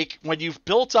just like, when you've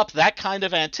built up that kind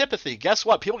of antipathy, guess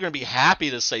what? People are going to be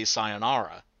happy to say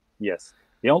sayonara. Yes.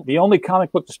 The only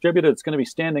comic book distributor that's going to be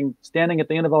standing at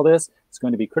the end of all this is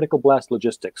going to be Critical Blast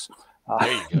Logistics.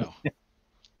 There you go.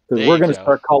 Because we're going to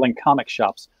start calling comic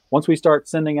shops. Once we start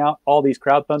sending out all these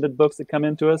crowdfunded books that come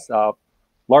into us,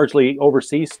 largely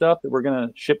overseas stuff that we're going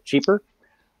to ship cheaper.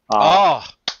 There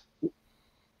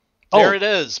it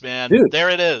is, man. Dude.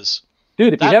 There it is.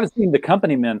 Dude, if you haven't seen The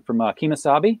Company Men from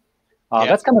Kemosabe,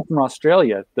 that's coming from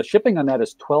Australia. The shipping on that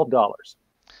is $12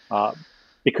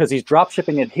 because he's drop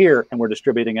shipping it here and we're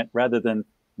distributing it rather than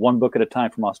one book at a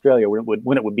time from Australia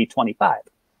when it would be 25.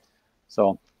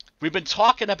 So we've been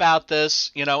talking about this,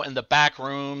 you know, in the back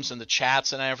rooms and the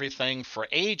chats and everything for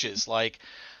ages. Like,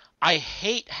 I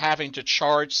hate having to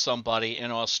charge somebody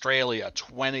in Australia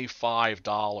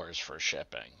 $25 for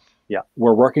shipping. Yeah,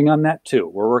 we're working on that too.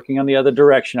 We're working on the other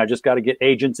direction. I just got to get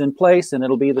agents in place, and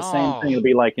it'll be the same thing. It'll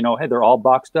be like, you know, hey, they're all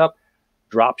boxed up,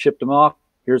 drop shipped them off.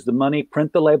 Here's the money.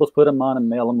 Print the labels, put them on, and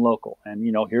mail them local. And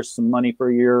you know, here's some money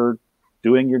for your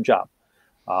doing your job.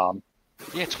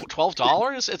 Yeah,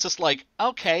 $12. It's just like,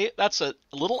 okay, that's a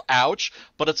little ouch,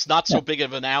 but it's not so big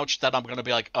of an ouch that I'm going to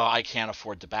be like, oh, I can't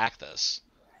afford to back this.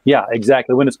 Yeah,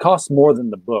 exactly. When it costs more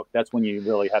than the book, that's when you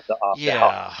really have to opt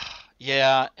out.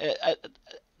 Yeah.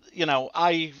 You know,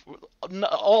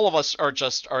 all of us are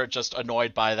just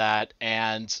annoyed by that,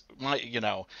 and you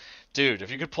know, dude, if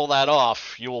you could pull that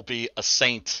off, you will be a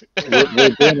saint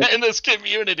in this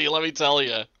community. Let me tell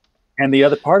you. And the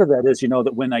other part of that is, you know,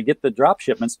 that when I get the drop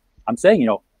shipments, I'm saying, you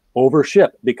know,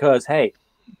 overship because hey,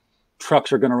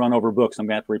 trucks are going to run over books. I'm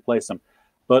going to have to replace them.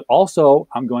 But also,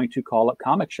 I'm going to call up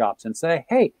comic shops and say,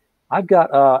 hey, I've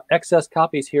got excess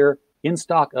copies here in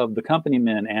stock of The Company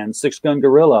Men and Six Gun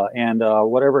Gorilla and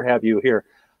whatever have you here.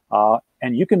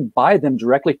 And you can buy them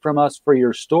directly from us for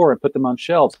your store and put them on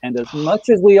shelves. And as much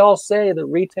as we all say that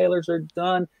retailers are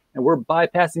done and we're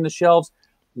bypassing the shelves,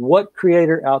 what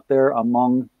creator out there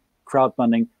among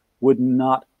crowdfunding would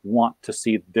not want to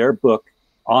see their book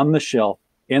on the shelf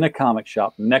in a comic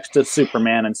shop next to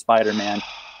Superman and Spider-Man?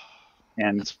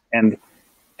 And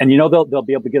you know, they'll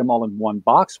be able to get them all in one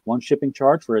box, one shipping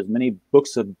charge for as many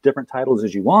books of different titles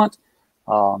as you want.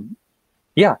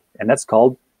 Yeah, and that's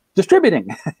called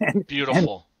distributing.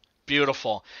 Beautiful.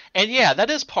 And yeah, that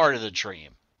is part of the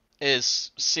dream,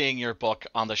 is seeing your book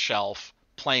on the shelf,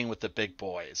 playing with the big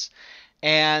boys.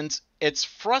 And it's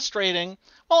frustrating.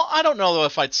 Well, I don't know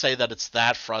if I'd say that it's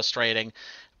that frustrating,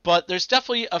 but there's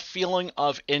definitely a feeling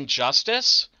of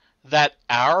injustice that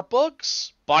our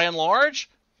books, by and large,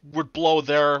 would blow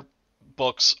their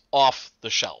books off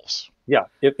the shelves. Yeah,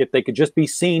 if they could just be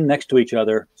seen next to each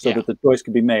other so that the choice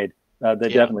could be made, they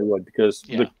definitely would, because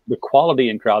the quality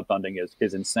in crowdfunding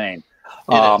is insane.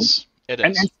 It is.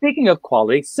 And speaking of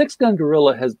quality, Six Gun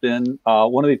Gorilla has been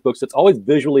one of these books that's always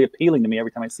visually appealing to me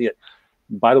every time I see it.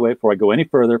 By the way, before I go any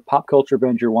further, Pop Culture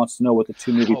Avenger wants to know what the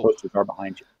two movie posters are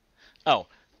behind you.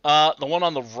 The one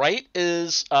on the right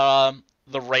is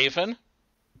The Raven,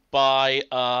 by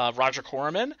Roger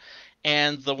Corman,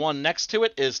 and the one next to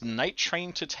it is Night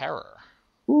Train to Terror,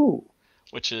 Ooh.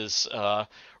 which is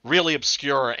really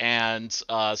obscure and it's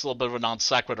a little bit of a non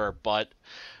sequitur. But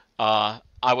I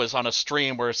was on a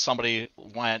stream where somebody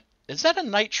went, "Is that a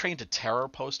Night Train to Terror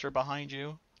poster behind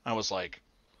you?" I was like,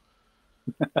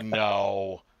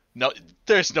 "No, no,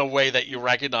 there's no way that you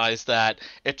recognize that."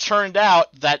 It turned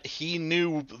out that he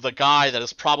knew the guy that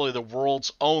is probably the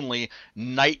world's only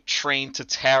Night Train to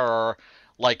Terror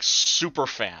like super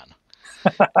fan.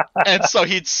 And so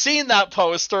he'd seen that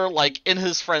poster like in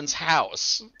his friend's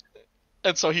house.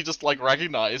 And so he just like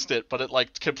recognized it, but it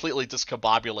like completely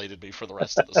discombobulated me for the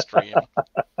rest of the stream.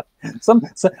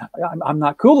 I'm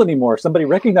not cool anymore. Somebody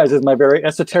recognizes my very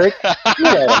esoteric. Well,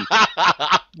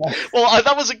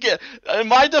 that was a gift. In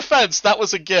my defense, that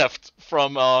was a gift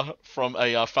from a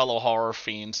fellow horror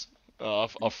fiend, a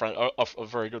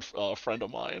very good friend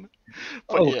of mine.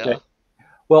 But Okay. yeah.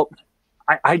 Well,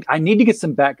 I need to get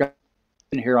some background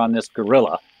in here on this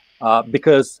gorilla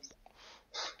because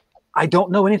I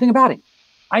don't know anything about him.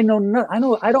 I don't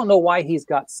know why he's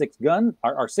got 6 guns.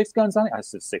 Are 6 guns on it? I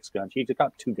said 6 guns. He's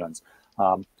got 2 guns.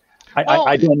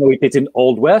 I don't know if it's in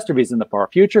Old West or if he's in the far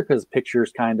future because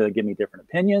pictures kind of give me different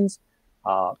opinions.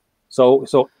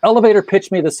 So elevator pitch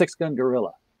me the 6-gun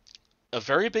gorilla. A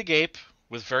very big ape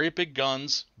with very big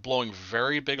guns, blowing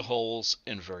very big holes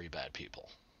in very bad people.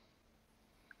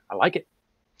 I like it.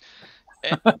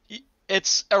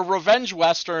 It's a revenge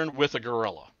western with a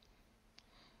gorilla.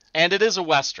 And it is a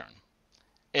western.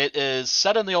 It is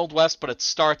set in the Old West, but it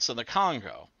starts in the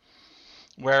Congo,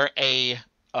 where a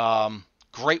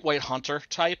great white hunter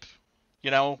type,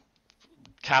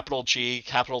 capital G,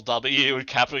 capital W,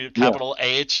 capital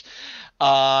H,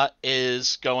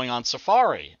 is going on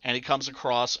safari. And he comes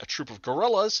across a troop of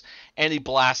gorillas, and he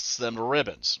blasts them to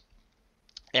ribbons.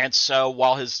 And so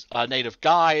while his native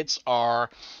guides are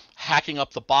hacking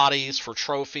up the bodies for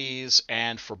trophies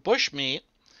and for bushmeat,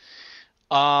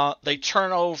 they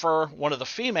turn over one of the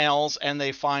females and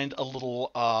they find a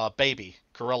little baby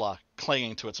gorilla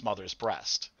clinging to its mother's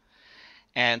breast.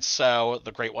 And so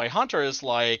the Great White Hunter is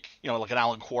like, like an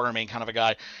Alan Quartermain kind of a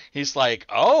guy. He's like,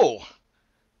 oh,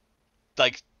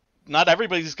 like not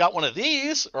everybody's got one of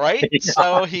these, right? Yeah.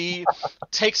 So he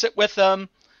takes it with him.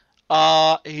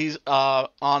 He's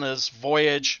on his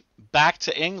voyage back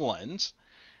to England.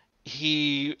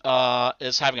 He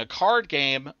is having a card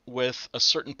game with a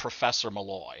certain Professor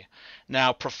Malloy.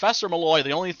 Now, Professor Malloy,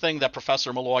 the only thing that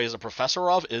Professor Malloy is a professor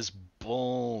of is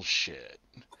bullshit.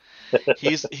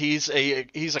 He's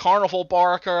a carnival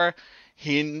barker.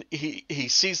 He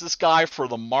sees this guy for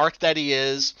the mark that he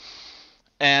is.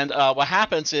 And what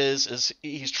happens is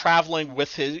he's traveling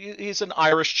with he's an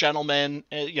Irish gentleman,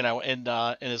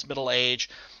 in his middle age.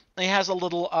 And he has a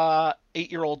little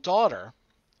 8-year-old daughter.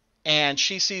 And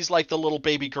she sees like the little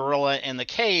baby gorilla in the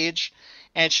cage,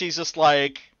 and she's just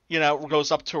like,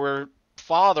 goes up to her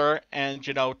father and,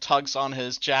 tugs on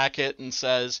his jacket and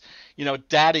says,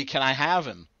 "Daddy, can I have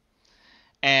him?"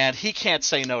 And he can't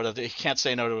say no to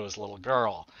his little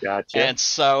girl. Gotcha. And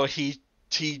so he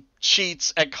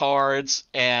cheats at cards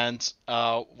and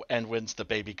wins the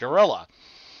baby gorilla.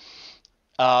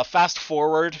 Fast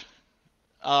forward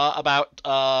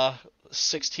about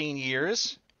 16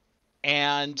 years.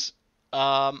 And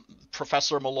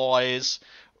Professor Malloy's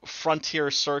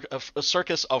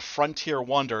Circus of Frontier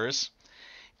Wonders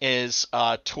is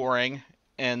touring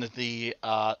in the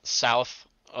south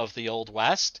of the Old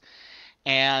West,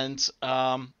 and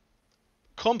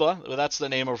Kumba, that's the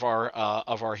name of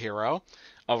our hero,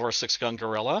 of our 6-gun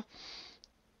gorilla.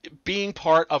 Being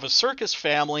part of a circus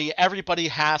family, everybody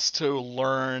has to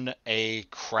learn a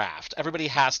craft. Everybody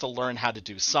has to learn how to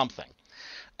do something.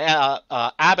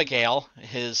 Abigail,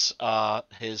 his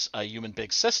human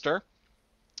big sister,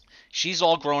 she's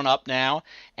all grown up now,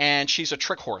 and she's a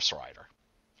trick horse rider,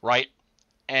 right?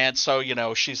 And so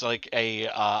she's like a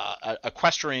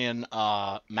equestrian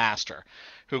master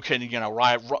who can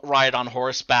ride on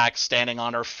horseback, standing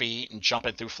on her feet, and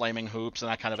jumping through flaming hoops and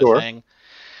that kind of a thing.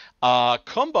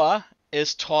 Kumba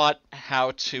is taught how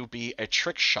to be a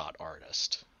trick shot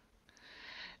artist.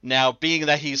 Now, being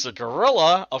that he's a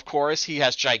gorilla, of course, he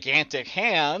has gigantic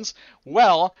hands.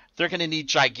 Well, they're going to need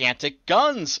gigantic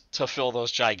guns to fill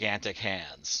those gigantic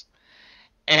hands.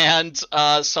 And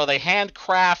so they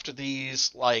handcraft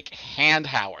these, like, hand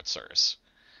howitzers.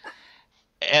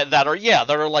 And that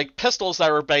are like pistols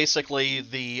that are basically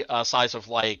the size of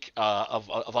like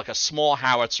a small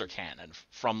howitzer cannon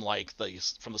from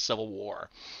the Civil War.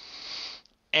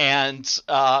 And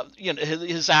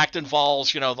his act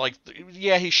involves, like,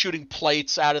 yeah, he's shooting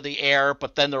plates out of the air,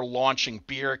 but then they're launching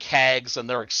beer kegs and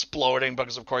they're exploding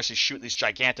because, of course, he's shooting these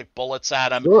gigantic bullets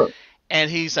at him. Sure. And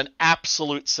he's an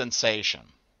absolute sensation.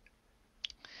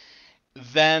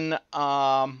 Then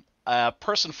a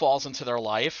person falls into their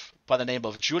life by the name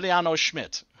of Giuliano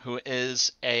Schmidt, who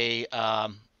is a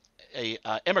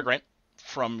immigrant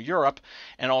from Europe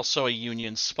and also a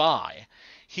Union spy.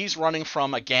 He's running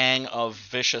from a gang of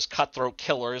vicious cutthroat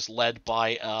killers led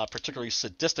by a particularly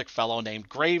sadistic fellow named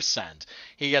Gravesend.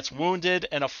 He gets wounded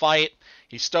in a fight.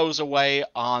 He stows away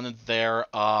on their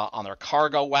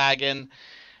cargo wagon.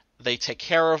 They take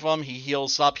care of him. He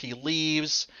heals up. He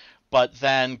leaves. But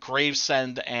then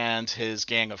Gravesend and his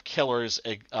gang of killers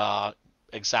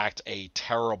exact a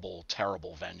terrible,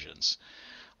 terrible vengeance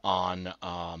on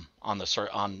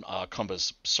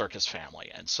Kumba's circus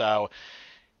family. And so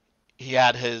he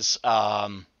had his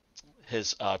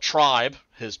tribe,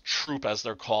 his troop as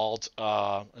they're called,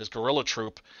 his guerrilla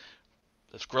troop,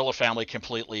 his guerrilla family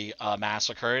completely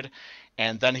massacred,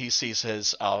 and then he sees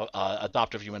his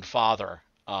adoptive human father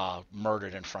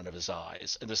murdered in front of his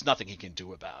eyes, and there's nothing he can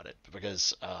do about it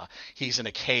because he's in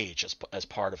a cage as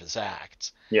part of his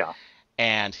act. Yeah.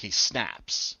 And he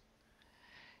snaps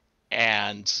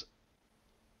and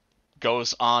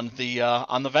goes on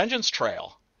the vengeance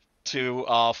trail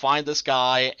to find this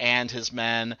guy and his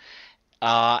men,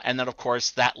 and then of course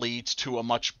that leads to a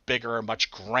much bigger, much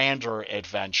grander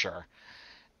adventure.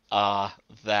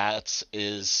 That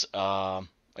is, I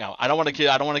don't want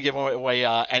to give away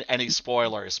any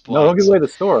spoilers. But no, don't give away the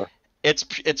store.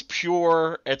 It's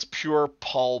pure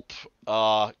pulp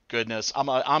goodness. I'm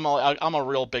a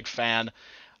real big fan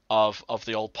of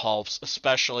the old pulps,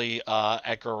 especially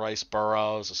Edgar Rice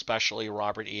Burroughs, especially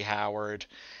Robert E. Howard.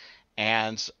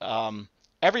 And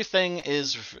everything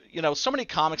is, so many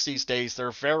comics these days,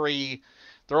 they're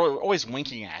always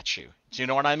winking at you. Do you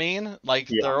know what I mean? Like,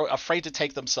 yeah. They're afraid to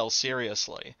take themselves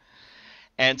seriously.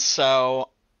 And so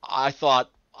I thought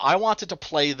I wanted to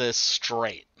play this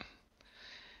straight.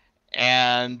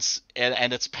 And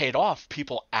it's paid off.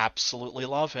 People absolutely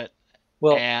love it.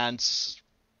 Well, and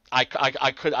I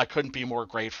couldn't be more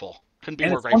grateful. Couldn't be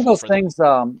more grateful. One of those things,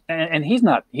 and he's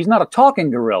not a talking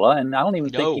gorilla, and I don't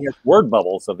even think he has word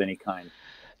bubbles of any kind.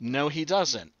 No, he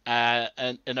doesn't.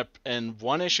 And in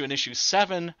one issue, in issue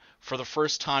 7, for the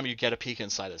first time, you get a peek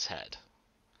inside his head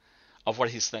of what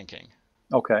he's thinking.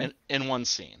 Okay. In one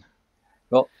scene.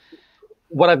 Well,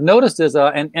 what I've noticed is,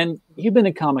 and you've been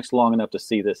in comics long enough to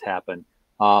see this happen.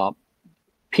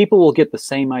 People will get the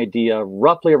same idea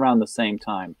roughly around the same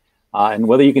time. And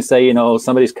whether you can say,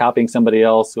 somebody's copying somebody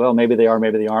else, well, maybe they are,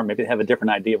 maybe they aren't, maybe they have a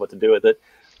different idea what to do with it.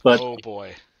 But oh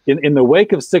boy, in the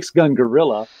wake of Six Gun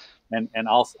Gorilla, and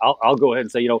I'll go ahead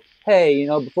and say, hey,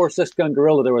 before Six Gun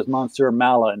Gorilla, there was Monsieur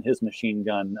Mala and his machine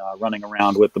gun running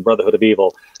around with the Brotherhood of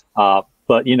Evil.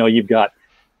 But you've got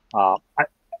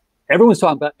everyone's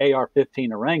talking about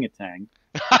AR-15 Orangutan,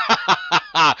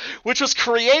 which was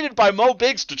created by Mo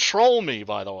Biggs to troll me,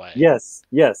 by the way. Yes.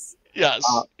 Yes. Yeah.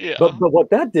 But what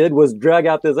that did was drag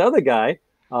out this other guy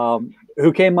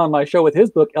who came on my show with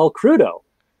his book, El Crudo.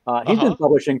 He's been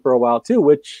publishing for a while too,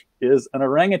 which is an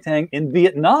orangutan in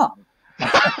Vietnam. He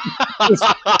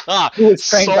was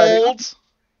sold.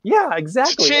 Yeah,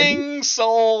 exactly. Ching,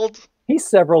 sold. He's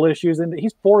 4 issues into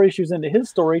his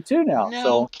story too now.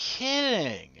 No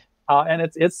kidding. And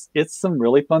it's some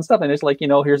really fun stuff. And it's like,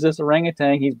 here's this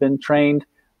orangutan. He's been trained.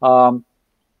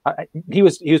 He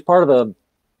was part of a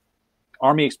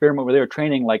army experiment where they were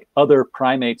training like other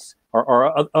primates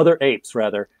or other apes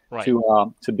rather, right,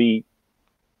 to be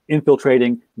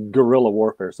infiltrating guerrilla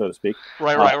warfare, so to speak.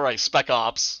 Right. Spec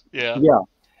ops. Yeah. Yeah.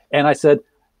 And I said,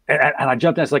 and I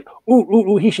jumped in. I was like,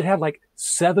 ooh, he should have like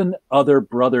 7 other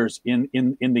brothers in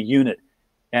the unit.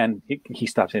 And he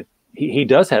stopped saying, he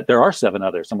does have. There are 7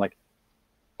 others. I'm like,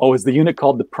 oh, is the unit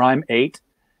called the Prime 8?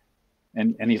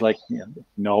 And he's like, yeah,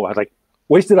 no. I was like,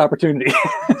 wasted opportunity.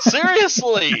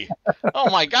 Seriously? Oh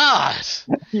my God,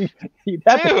 dude!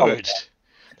 That's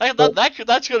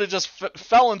gonna just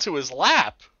fell into his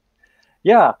lap.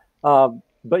 Yeah, but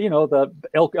the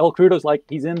El Crudo's like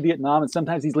he's in Vietnam, and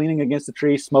sometimes he's leaning against a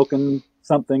tree smoking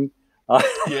something.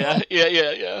 Yeah.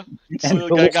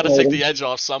 So got to take the edge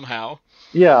off somehow.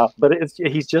 Yeah, but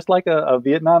he's just like a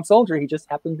Vietnam soldier. He just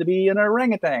happened to be an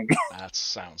orangutan. That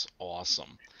sounds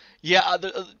awesome. Yeah,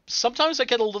 sometimes I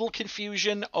get a little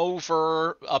confusion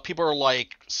over people are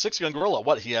like, Six Gun Gorilla,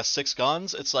 what, he has 6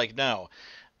 guns? It's like, no.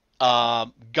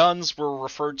 Guns were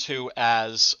referred to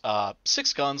as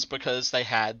 6 guns because they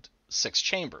had 6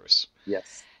 chambers.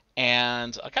 Yes.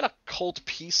 And I got a Colt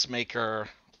Peacemaker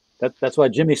That's why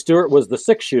Jimmy Stewart was the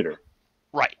 6-shooter.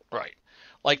 Right.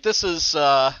 Like this is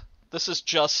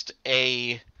just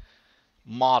a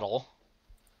model,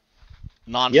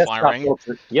 non-firing.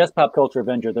 Yes, Pop Culture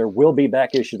Avenger. There will be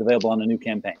back issues available on the new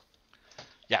campaign.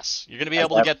 Yes, you're going to be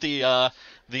able to get the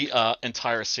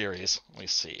entire series. Let me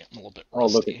see. I'm a little bit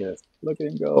rusty. Oh, look at this. Look at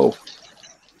him go.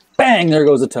 Bang! There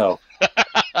goes a toe.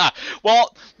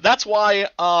 Well, that's why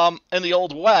in the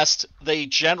Old West, they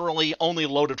generally only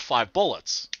loaded 5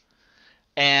 bullets.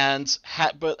 And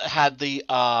had the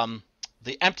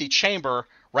empty chamber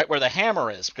right where the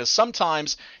hammer is. Because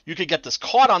sometimes you could get this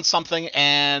caught on something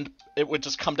and it would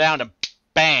just come down and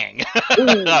bang!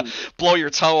 Blow your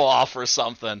toe off or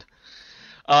something.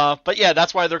 But yeah,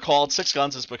 that's why they're called 6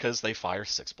 guns, is because they fire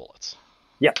 6 bullets.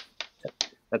 Yeah,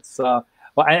 that's well,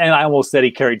 and I almost said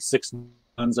he carried 6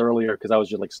 guns earlier because I was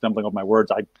just like stumbling over my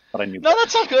words. But I knew. No,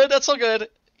 that's all good. That's all good.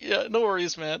 Yeah, no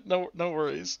worries, man. No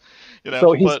worries.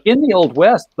 So he's in the Old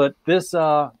West, but this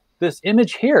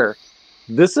image here,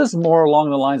 this is more along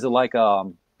the lines of like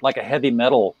a heavy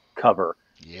metal cover.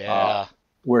 Yeah.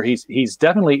 Where he's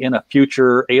definitely in a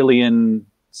future alien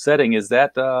setting. Is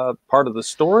that part of the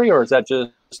story, or is that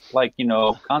just like,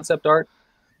 concept art?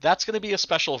 That's going to be a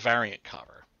special variant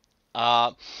cover.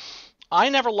 I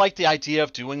never liked the idea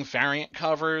of doing variant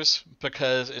covers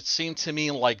because it seemed to me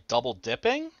like double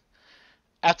dipping.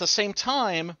 At the same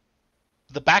time,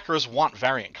 the backers want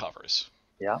variant covers.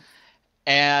 Yeah.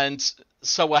 And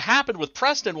so what happened with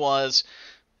Preston was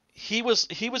he was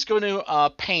going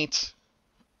to paint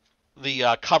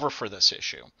the cover for this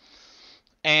issue.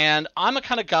 And I'm the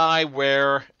kind of guy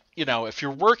where, if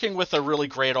you're working with a really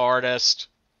great artist,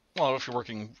 well,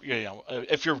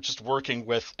 if you're just working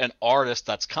with an artist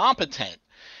that's competent,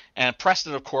 and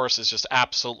Preston, of course, is just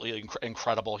absolutely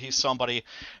incredible. He's somebody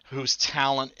whose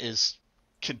talent is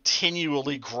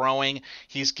continually growing.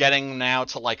 He's getting now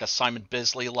to like a Simon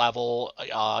Bisley level,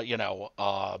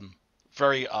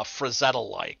 very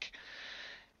Frazetta-like.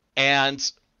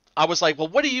 And I was like, well,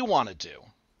 what do you want to do?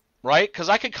 Right? Because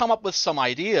I could come up with some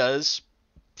ideas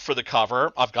for the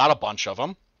cover. I've got a bunch of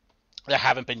them that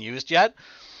haven't been used yet.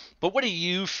 But what do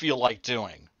you feel like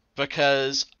doing?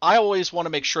 Because I always want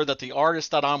to make sure that the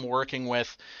artist that I'm working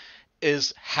with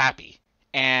is happy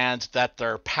and that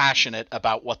they're passionate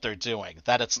about what they're doing.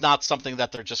 That it's not something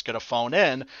that they're just going to phone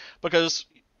in, because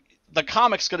the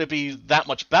comic's going to be that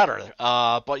much better.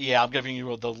 But yeah, I'm giving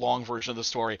you the long version of the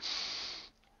story.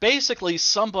 Basically,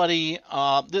 somebody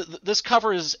this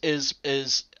cover is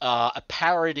a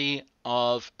parody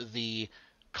of the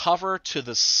cover to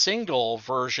the single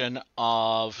version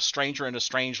of Stranger in a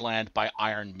Strange Land by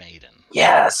Iron Maiden.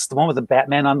 Yes, the one with the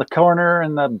Batman on the corner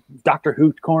and the Doctor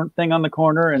Who thing on the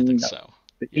corner, and the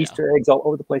Easter eggs all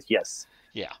over the place. Yes.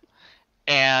 Yeah.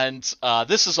 And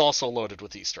this is also loaded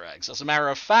with Easter eggs. As a matter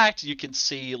of fact, you can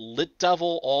see Lit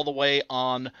Devil all the way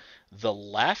on the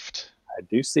left. I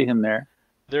do see him there.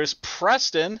 There's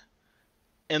Preston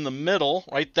in the middle,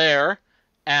 right there,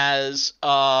 as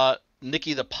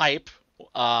Nicky the Pipe,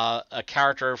 a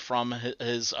character from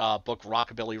his book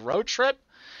Rockabilly Road Trip.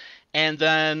 And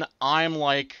then I'm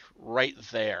like right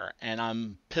there, and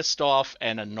I'm pissed off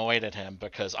and annoyed at him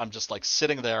because I'm just like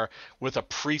sitting there with a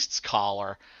priest's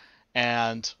collar,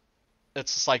 and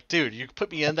it's just like, dude, you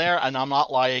put me in there and I'm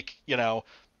not like,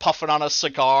 puffing on a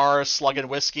cigar, slugging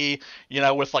whiskey,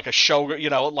 with like a show,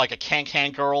 like a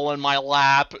can girl in my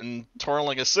lap and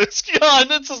twirling a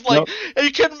six-gun. It's just like, nope.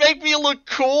 You couldn't make me look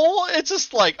cool. It's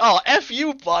just like, oh, F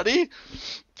you, buddy.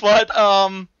 But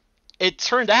it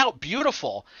turned out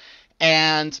beautiful.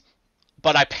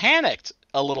 But I panicked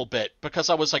a little bit because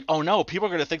I was like, oh no, people are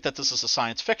going to think that this is a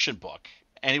science fiction book.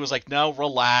 And he was like, no,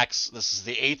 relax. This is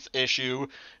the 8th issue.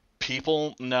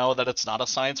 People know that it's not a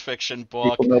science fiction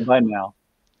book. People know by now.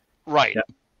 Right. Yeah.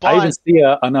 But I even see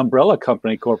an Umbrella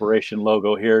Company Corporation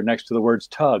logo here next to the words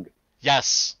Tug.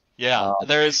 Yes. Yeah.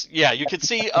 You can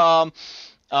see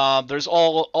there's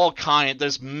all kind.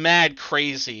 There's mad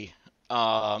crazy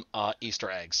Easter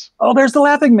eggs. Oh, there's the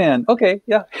Laughing Man. Okay.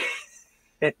 Yeah.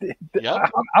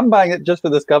 Yep. I'm buying it just for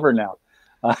this cover now.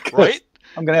 Right.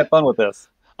 I'm going to have fun with this.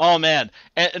 Oh, man.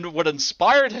 And what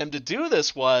inspired him to do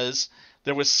this was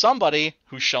there was somebody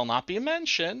who shall not be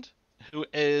mentioned, who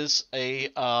is a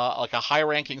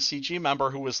high-ranking CG member,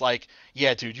 who was like,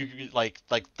 yeah, dude, you like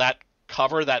that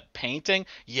cover, that painting,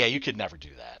 yeah, you could never do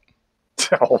that.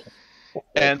 Oh.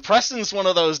 And Preston's one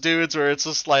of those dudes where it's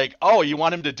just like, oh, you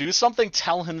want him to do something?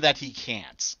 Tell him that he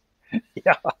can't.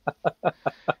 Yeah.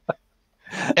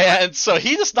 And so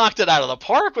he just knocked it out of the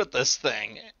park with this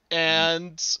thing.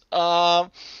 And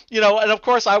and of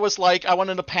course I was like, I went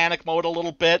into panic mode a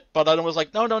little bit, but then I was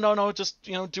like, no, just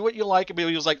do what you like. And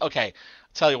he was like, okay,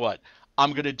 tell you what,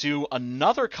 I'm gonna do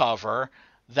another cover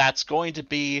that's going to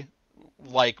be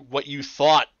like what you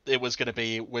thought it was going to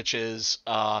be, which is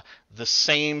the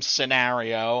same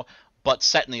scenario but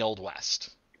set in the Old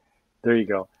West. There you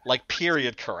go. Like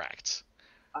period correct.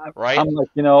 Right? I'm like,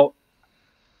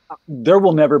 there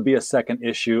will never be a second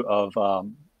issue of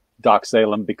Doc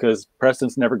Salem because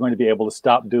Preston's never going to be able to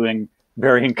stop doing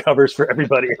variant covers for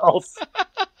everybody else.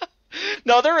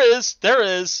 No, there is.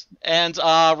 And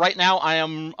right now I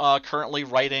am currently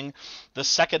writing the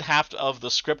second half of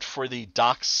the script for the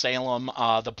Doc Salem,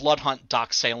 the Blood Hunt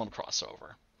Doc Salem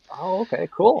crossover. Oh, okay,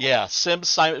 cool. Yeah,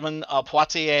 Simon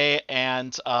Poitier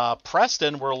and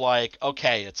Preston were like,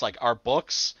 okay, it's like our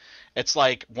books. It's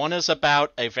like one is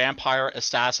about a vampire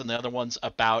assassin, the other one's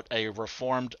about a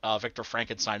reformed Victor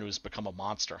Frankenstein who's become a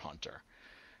monster hunter.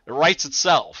 It writes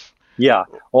itself. Yeah.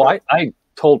 Well, I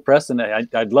told Preston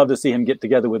I'd love to see him get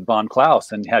together with Von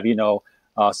Klaus and have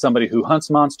somebody who hunts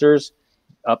monsters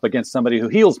up against somebody who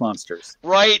heals monsters.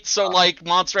 Right. So like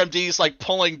Monster MD's like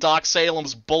pulling Doc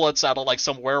Salem's bullets out of like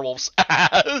some werewolf's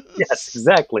ass. Yes,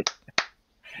 exactly.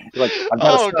 Like,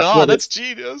 oh God, that's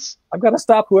genius. I've got to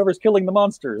stop whoever's killing the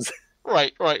monsters.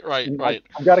 Right.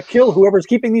 I've got to kill whoever's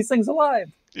keeping these things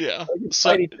alive. Yeah.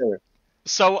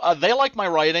 So they like my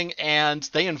writing and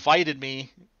they invited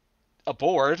me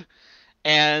aboard.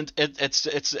 And it's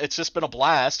just been a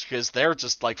blast because they're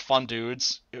just like fun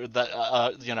dudes that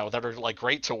that are like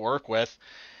great to work with,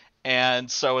 and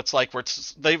so it's like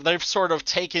they've sort of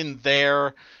taken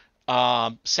their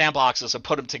sandboxes and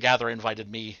put them together, and invited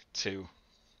me to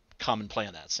come and play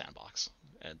in that sandbox,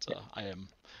 and I am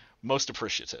most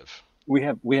appreciative. We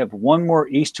have one more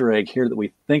Easter egg here that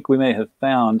we think we may have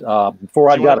found before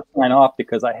I got to sign off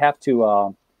because I have to.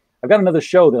 I've got another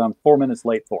show that I'm 4 minutes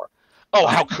late for. Oh,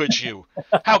 how could you?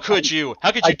 How could you?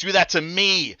 How could you do that to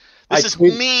me? This is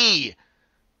me.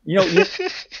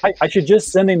 I should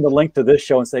just send him the link to this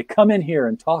show and say, come in here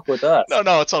and talk with us.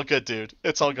 No, it's all good, dude.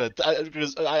 It's all good.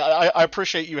 I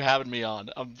appreciate you having me on.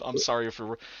 I'm sorry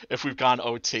if we've gone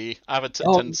OT. I have a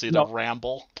tendency to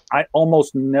ramble. I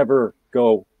almost never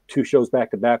go 2 shows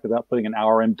back to back without putting an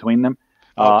hour in between them.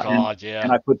 Oh God, yeah.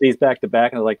 And I put these back to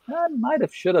back, and I was like, I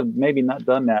should have maybe not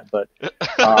done that, but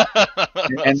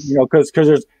because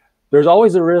there's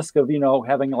always a risk of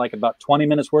having like about 20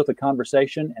 minutes worth of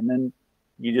conversation, and then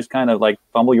you just kind of like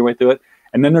fumble your way through it,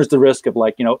 and then there's the risk of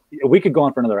like we could go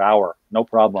on for another hour, no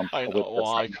problem. I know.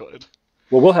 Well, I could.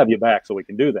 Well, we'll have you back so we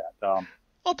can do that.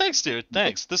 Well, thanks, dude.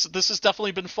 Thanks. This has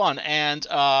definitely been fun. And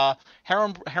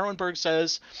Herrenberg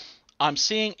says, I'm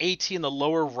seeing AT in the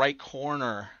lower right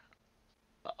corner.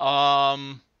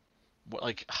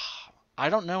 Like, I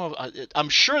don't know. I'm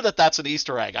sure that's an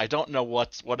Easter egg. I don't know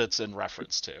what it's in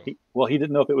reference to. He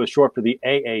didn't know if it was short for the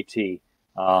AAT.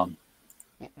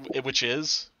 Which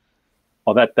is?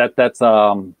 Oh, that's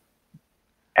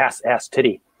ass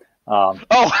titty. Oh,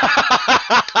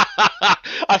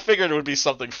 I figured it would be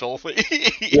something filthy.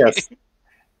 Yes.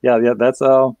 Yeah. That's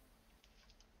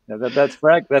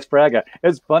Fraga.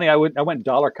 It's funny. I went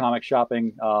dollar comic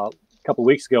shopping couple of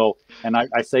weeks ago, and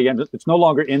I say it's no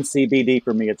longer NCBD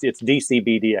for me. It's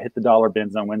DCBD. I hit the dollar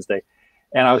bins on Wednesday,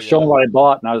 and I was showing what I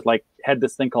bought, and I was like, had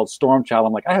this thing called Stormchild.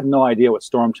 I'm like, I have no idea what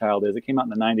Stormchild is. It came out in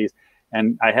the 90s,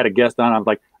 and I had a guest on. I was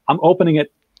like, I'm opening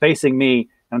it facing me,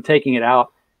 and I'm taking it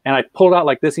out, and I pulled it out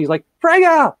like this. He's like,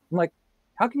 Frega! I'm like,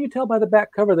 how can you tell by the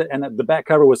back cover that? And the back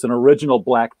cover was an original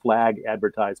Black Flag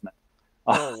advertisement.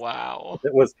 Oh wow!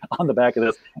 It was on the back of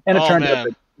this, and it turned out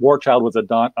that Warchild was a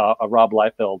Rob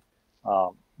Liefeld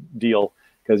deal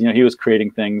because he was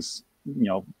creating things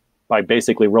by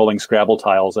basically rolling Scrabble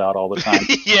tiles out all the time.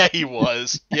 Yeah, he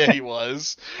was.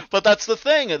 But that's the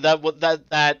thing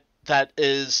that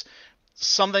is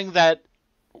something that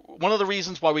one of the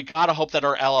reasons why we gotta hope that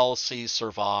our LLCs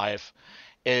survive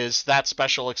is that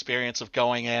special experience of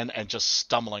going in and just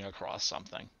stumbling across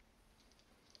something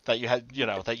that you had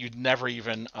that you'd never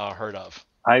even heard of.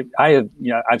 I've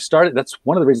started. That's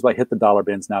one of the reasons why I hit the dollar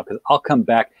bins now, because I'll come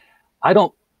back.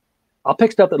 I'll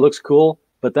pick stuff that looks cool,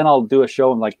 but then I'll do a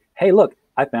show and like, hey, look,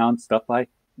 I found stuff by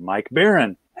Mike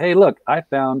Barron. Hey, look, I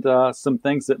found some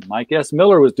things that Mike S.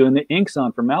 Miller was doing the inks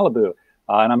on for Malibu.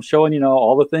 And I'm showing,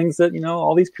 all the things that,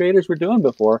 all these creators were doing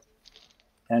before.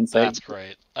 And say, that's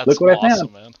great. That's look what awesome,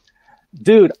 I found. Man.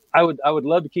 Dude, I would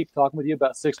love to keep talking with you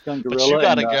about Six Gun Gorilla. But you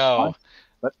gotta go.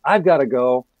 But I've got to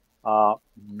go.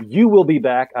 You will be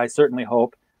back, I certainly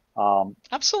hope.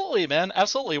 Absolutely, man.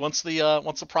 Absolutely. Once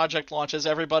the project launches,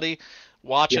 everybody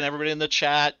watching, everybody in the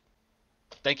chat,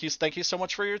 thank you so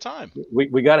much for your time.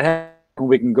 We got to have,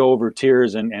 we can go over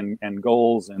tiers and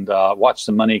goals and watch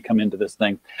some money come into this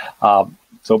thing.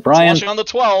 So Brian, it's launching on the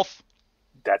 12th.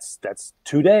 That's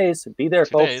 2 days. Be there,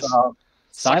 folks.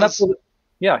 Sign up.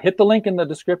 Hit the link in the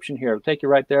description here. It'll take you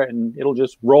right there, and it'll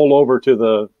just roll over to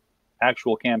the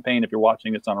actual campaign if you're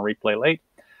watching this on a replay late.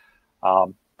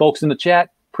 Folks in the chat,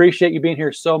 appreciate you being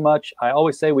here so much. I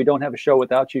always say we don't have a show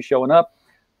without you showing up.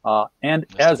 And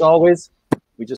as always,